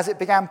as it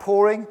began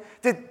pouring?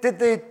 Did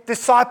the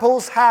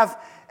disciples have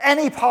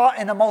any part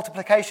in the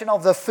multiplication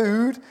of the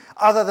food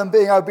other than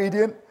being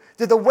obedient?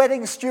 Did the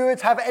wedding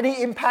stewards have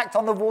any impact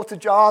on the water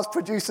jars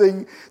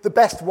producing the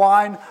best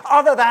wine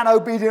other than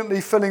obediently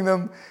filling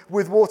them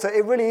with water?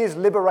 It really is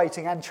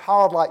liberating and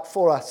childlike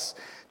for us,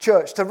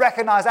 church, to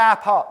recognize our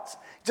part.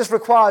 It just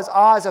requires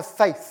eyes of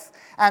faith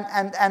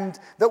and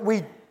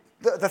that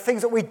the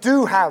things that we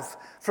do have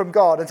from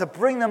God and to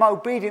bring them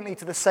obediently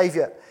to the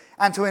Savior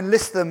and to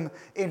enlist them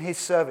in his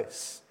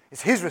service.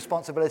 It's his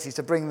responsibility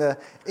to bring the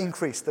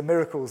increase, the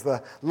miracles,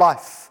 the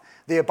life,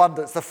 the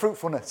abundance, the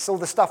fruitfulness, all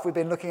the stuff we've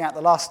been looking at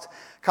the last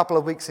couple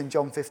of weeks in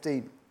John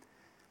 15.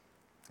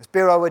 As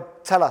Biro would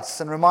tell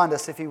us and remind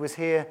us if he was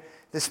here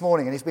this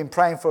morning, and he's been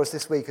praying for us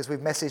this week as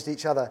we've messaged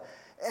each other,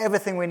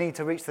 everything we need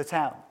to reach the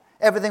town,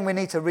 everything we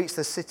need to reach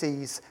the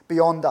cities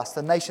beyond us,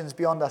 the nations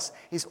beyond us,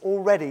 is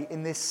already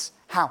in this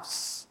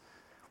house.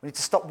 We need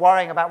to stop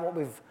worrying about what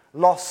we've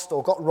lost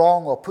or got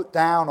wrong or put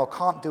down or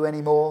can't do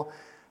anymore.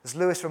 As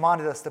Lewis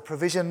reminded us, the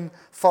provision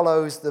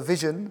follows the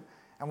vision,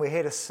 and we're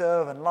here to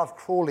serve and love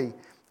Crawley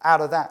out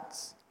of that.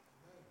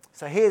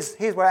 So here's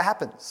where it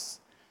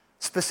happens,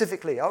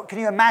 specifically. Can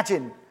you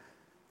imagine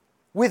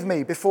with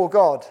me before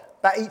God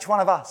that each one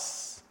of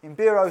us, in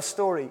Biro's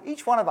story,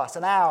 each one of us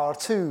an hour or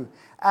 2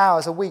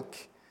 hours a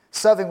week,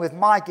 serving with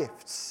my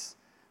gifts,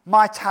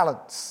 my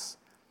talents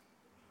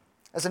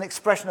as an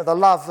expression of the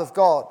love of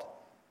God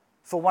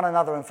for one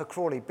another and for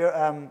Crawley.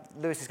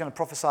 Lewis is going to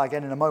prophesy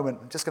again in a moment.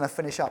 I'm just going to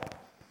finish up.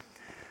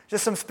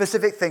 Just some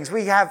specific things.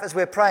 We have, as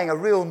we're praying, a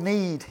real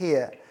need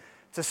here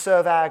to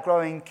serve our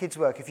growing kids'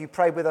 work. If you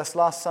prayed with us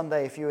last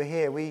Sunday, if you were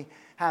here, we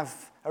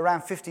have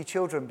around 50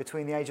 children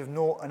between the age of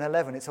 0 and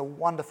 11. It's a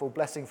wonderful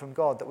blessing from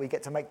God that we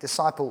get to make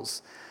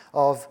disciples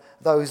of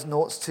those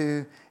 0s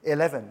to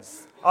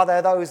 11s. Are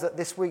there those that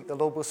this week the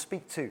Lord will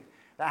speak to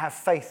that have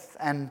faith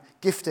and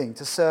gifting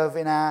to serve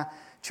in our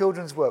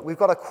children's work? We've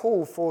got a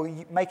call for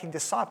making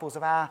disciples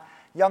of our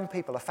young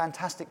people, a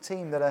fantastic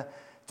team that are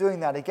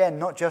doing that again,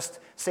 not just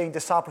seeing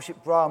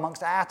discipleship grow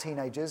amongst our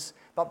teenagers,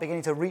 but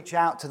beginning to reach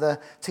out to the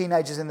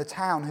teenagers in the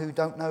town who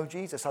don't know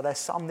Jesus. Are there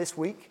some this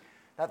week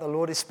that the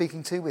Lord is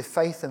speaking to with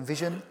faith and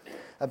vision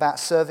about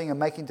serving and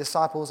making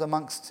disciples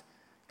amongst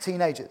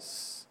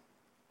teenagers?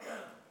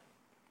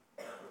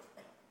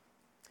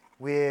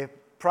 We're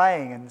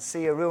praying and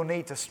see a real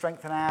need to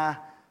strengthen our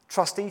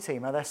trustee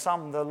team. Are there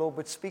some the Lord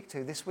would speak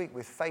to this week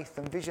with faith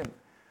and vision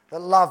that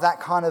love that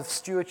kind of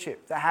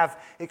stewardship, that have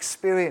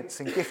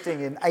experience and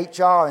gifting in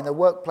HR, in the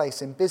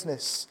workplace, in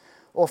business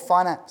or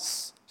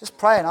finance? Just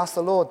pray and ask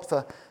the Lord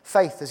for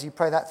faith as you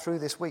pray that through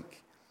this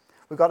week.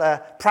 We've got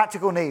a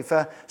practical need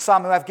for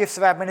some who have gifts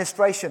of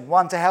administration.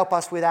 One to help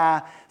us with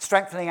our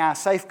strengthening our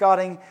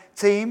safeguarding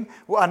team.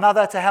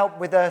 Another to help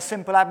with the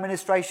simple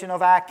administration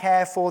of our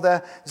care for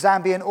the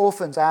Zambian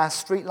orphans, our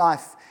street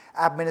life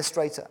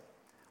administrator.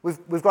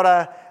 We've got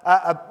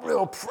a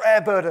real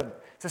prayer burden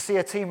to see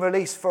a team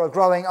released for a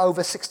growing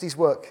over 60s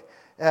work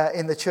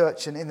in the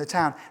church and in the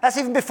town. That's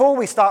even before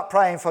we start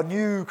praying for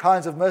new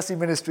kinds of mercy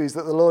ministries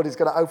that the Lord is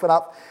going to open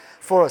up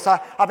for us.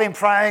 I've been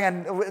praying,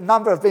 and a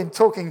number have been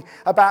talking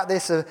about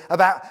this,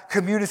 about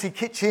community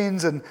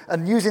kitchens and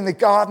using the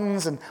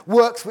gardens and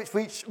works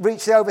which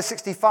reach the over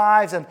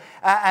 65s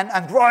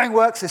and growing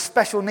works with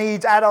special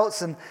needs,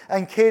 adults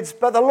and kids.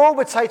 But the Lord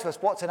would say to us,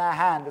 what's in our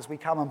hand as we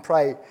come and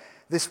pray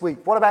this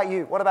week? What about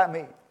you? What about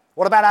me?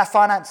 What about our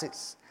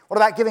finances? What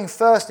about giving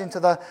first into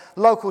the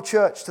local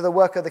church to the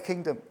work of the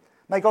kingdom?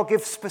 May God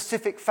give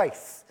specific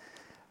faith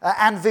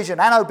and vision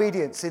and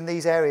obedience in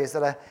these areas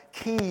that are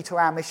key to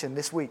our mission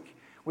this week.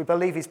 We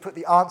believe He's put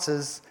the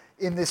answers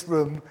in this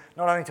room,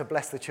 not only to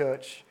bless the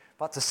church,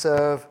 but to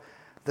serve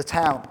the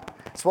town.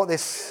 It's what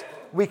this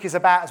week is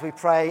about as we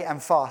pray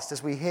and fast,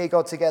 as we hear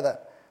God together,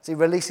 as He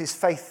releases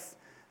faith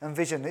and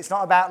vision. It's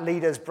not about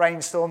leaders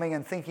brainstorming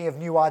and thinking of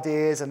new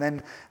ideas and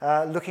then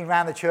looking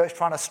around the church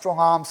trying to strong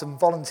arm some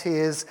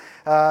volunteers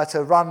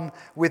to run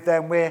with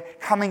them. We're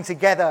coming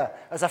together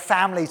as a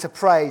family to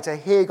pray, to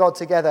hear God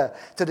together,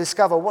 to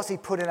discover what's He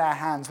put in our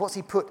hands, what's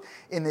He put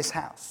in this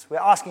house. We're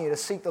asking you to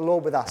seek the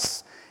Lord with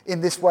us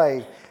in this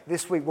way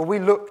this week. Will we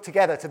look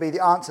together to be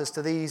the answers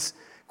to these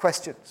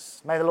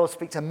questions? May the Lord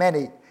speak to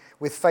many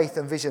with faith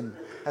and vision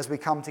as we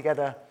come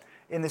together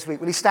in this week.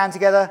 Will you stand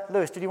together?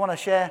 Lewis, did you want to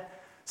share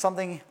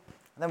something? And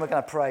then we're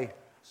going to pray.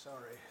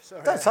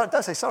 Sorry.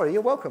 Don't say sorry.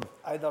 You're welcome.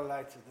 I don't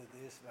like to do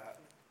this, but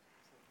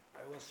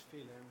I was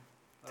feeling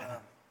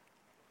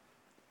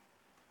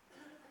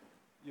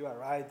you are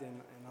right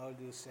in all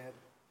you said.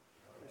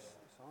 It's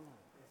on.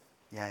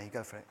 Yeah, you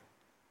go for it.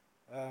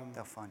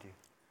 They'll find you.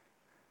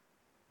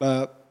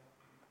 But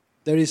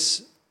there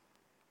is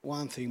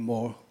one thing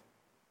more.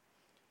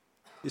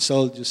 It's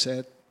all you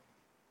said.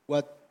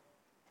 What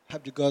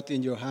have you got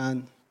in your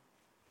hand?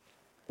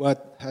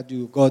 What have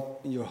you got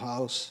in your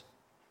house?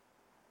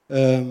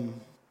 How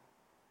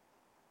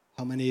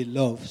many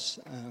loaves?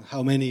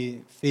 How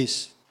many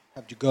fish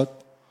have you got?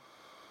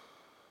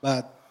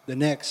 But the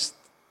next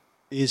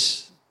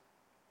is,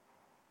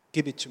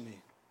 give it to me.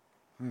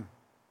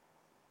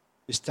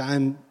 It's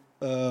time,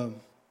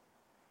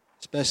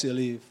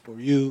 especially for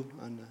you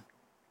and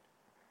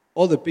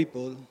all the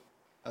people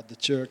at the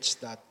church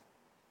that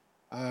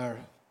are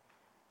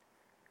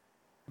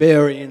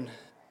bearing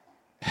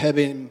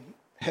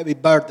heavy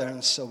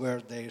burdens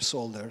over their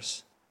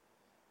shoulders.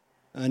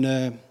 And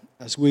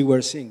as we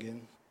were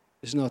singing,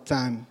 it's not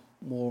time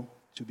more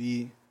to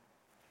be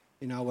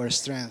in our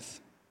strength.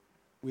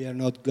 We are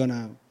not going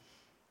to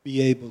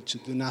be able to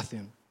do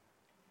nothing.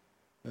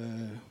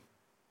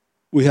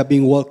 We have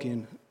been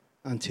walking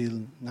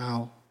until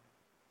now.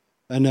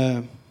 And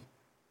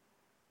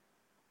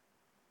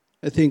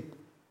I think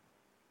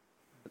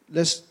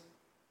let's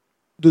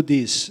do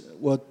this,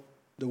 what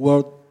the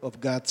Word of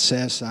God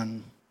says,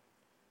 and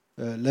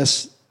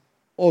let's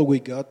all we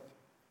got.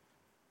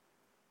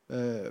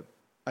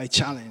 I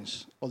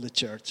challenge all the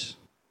church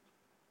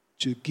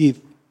to give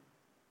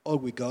all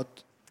we got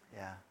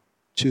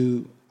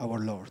to our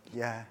Lord.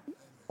 Yeah.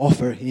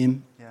 Offer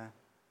Him. Yeah.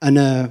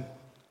 And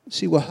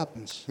see what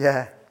happens.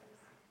 Yeah.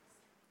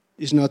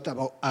 It's not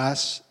about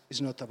us.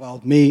 It's not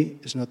about me.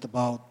 It's not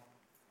about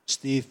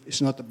Steve.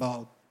 It's not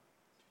about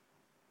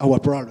our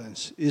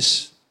problems.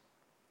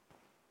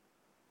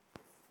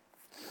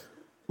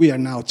 We are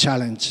now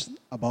challenged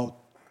about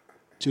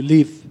to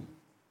live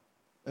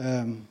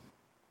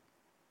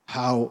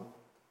how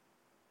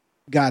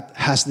God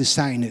has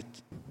designed it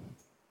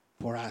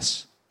for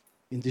us.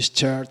 in this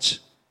church,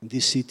 in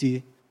this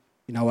city,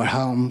 in our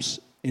homes,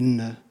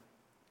 in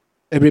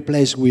every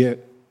place we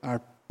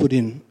are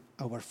putting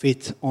our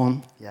feet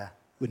on. Yeah.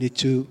 We need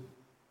to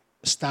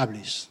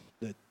establish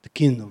the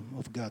kingdom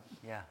of God.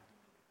 Yeah.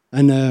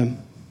 And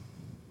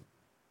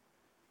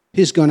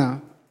He's going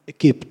to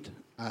equip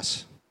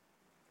us.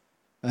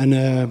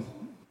 And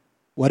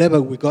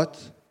whatever we got,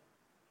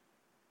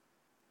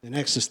 the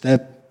next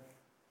step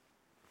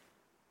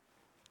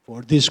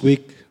for this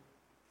week,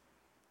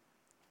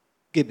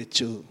 give it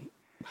to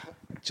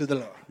the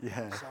Lord.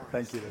 Yeah.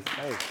 Thank you.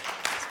 Hey,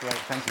 that's great.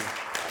 Thank you.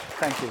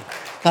 Thank you.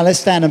 Now let's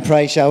stand and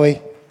pray, shall we?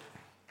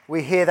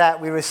 We hear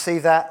that. We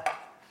receive that.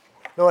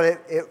 Lord,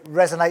 it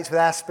resonates with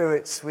our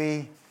spirits.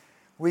 We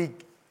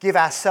give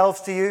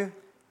ourselves to you.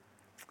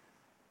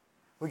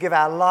 We give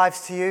our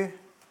lives to you.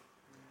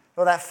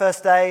 Lord, that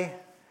first day,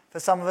 for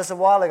some of us a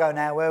while ago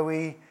now, where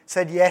we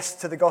said yes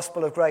to the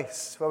gospel of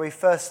grace, where we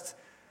first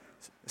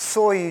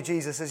saw you,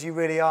 Jesus, as you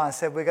really are, and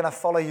said, we're going to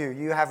follow you.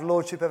 You have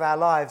lordship of our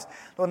lives.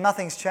 Lord,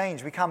 nothing's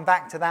changed. We come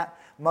back to that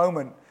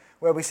moment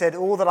where we said,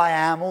 all that I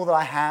am, all that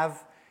I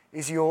have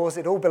is yours.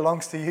 It all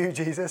belongs to you,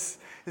 Jesus.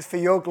 It's for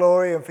your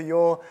glory and for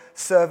your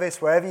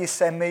service, wherever you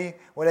send me,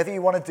 whatever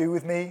you want to do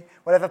with me,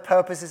 whatever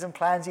purposes and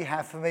plans you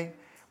have for me.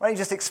 Why don't you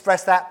just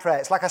express that prayer?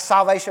 It's like a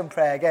salvation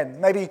prayer again.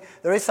 Maybe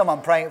there is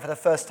someone praying it for the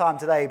first time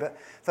today, but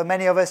for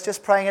many of us,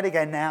 just praying it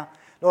again now.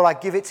 Lord, I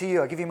give it to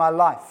you. I give you my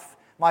life,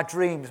 my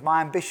dreams,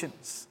 my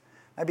ambitions.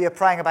 Maybe you're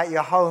praying about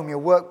your home, your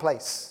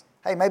workplace.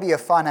 Hey, maybe your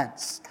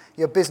finance,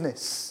 your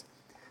business.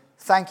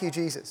 Thank you,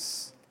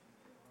 Jesus.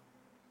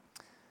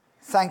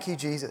 Thank you,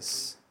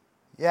 Jesus.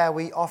 Yeah,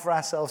 we offer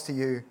ourselves to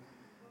you.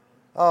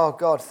 Oh,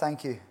 God,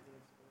 thank you.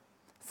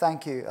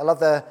 Thank you. I love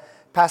the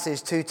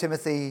passage 2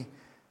 Timothy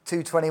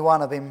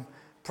 2:21. I've been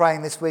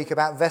praying this week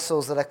about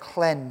vessels that are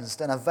cleansed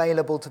and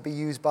available to be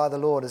used by the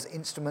Lord as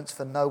instruments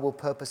for noble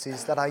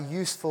purposes, that are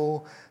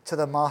useful to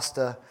the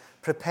master,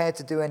 prepared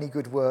to do any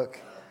good work.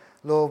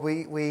 Lord,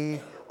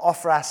 we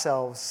offer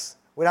ourselves.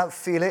 We don't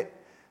feel it,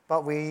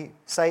 but we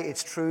say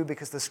it's true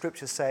because the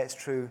scriptures say it's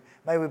true.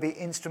 May we be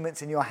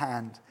instruments in your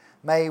hand.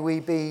 May we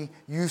be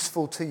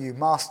useful to you,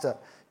 Master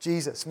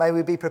Jesus. May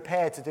we be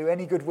prepared to do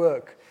any good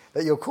work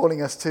that you're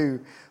calling us to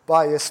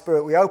by your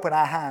Spirit. We open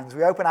our hands,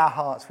 we open our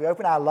hearts, we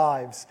open our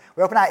lives,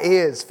 we open our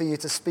ears for you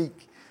to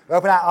speak. We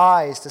open our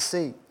eyes to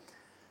see.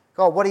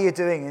 God, what are you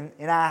doing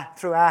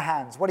through our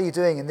hands? What are you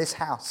doing in this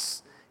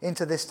house,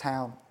 into this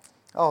town?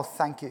 Oh,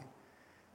 thank you.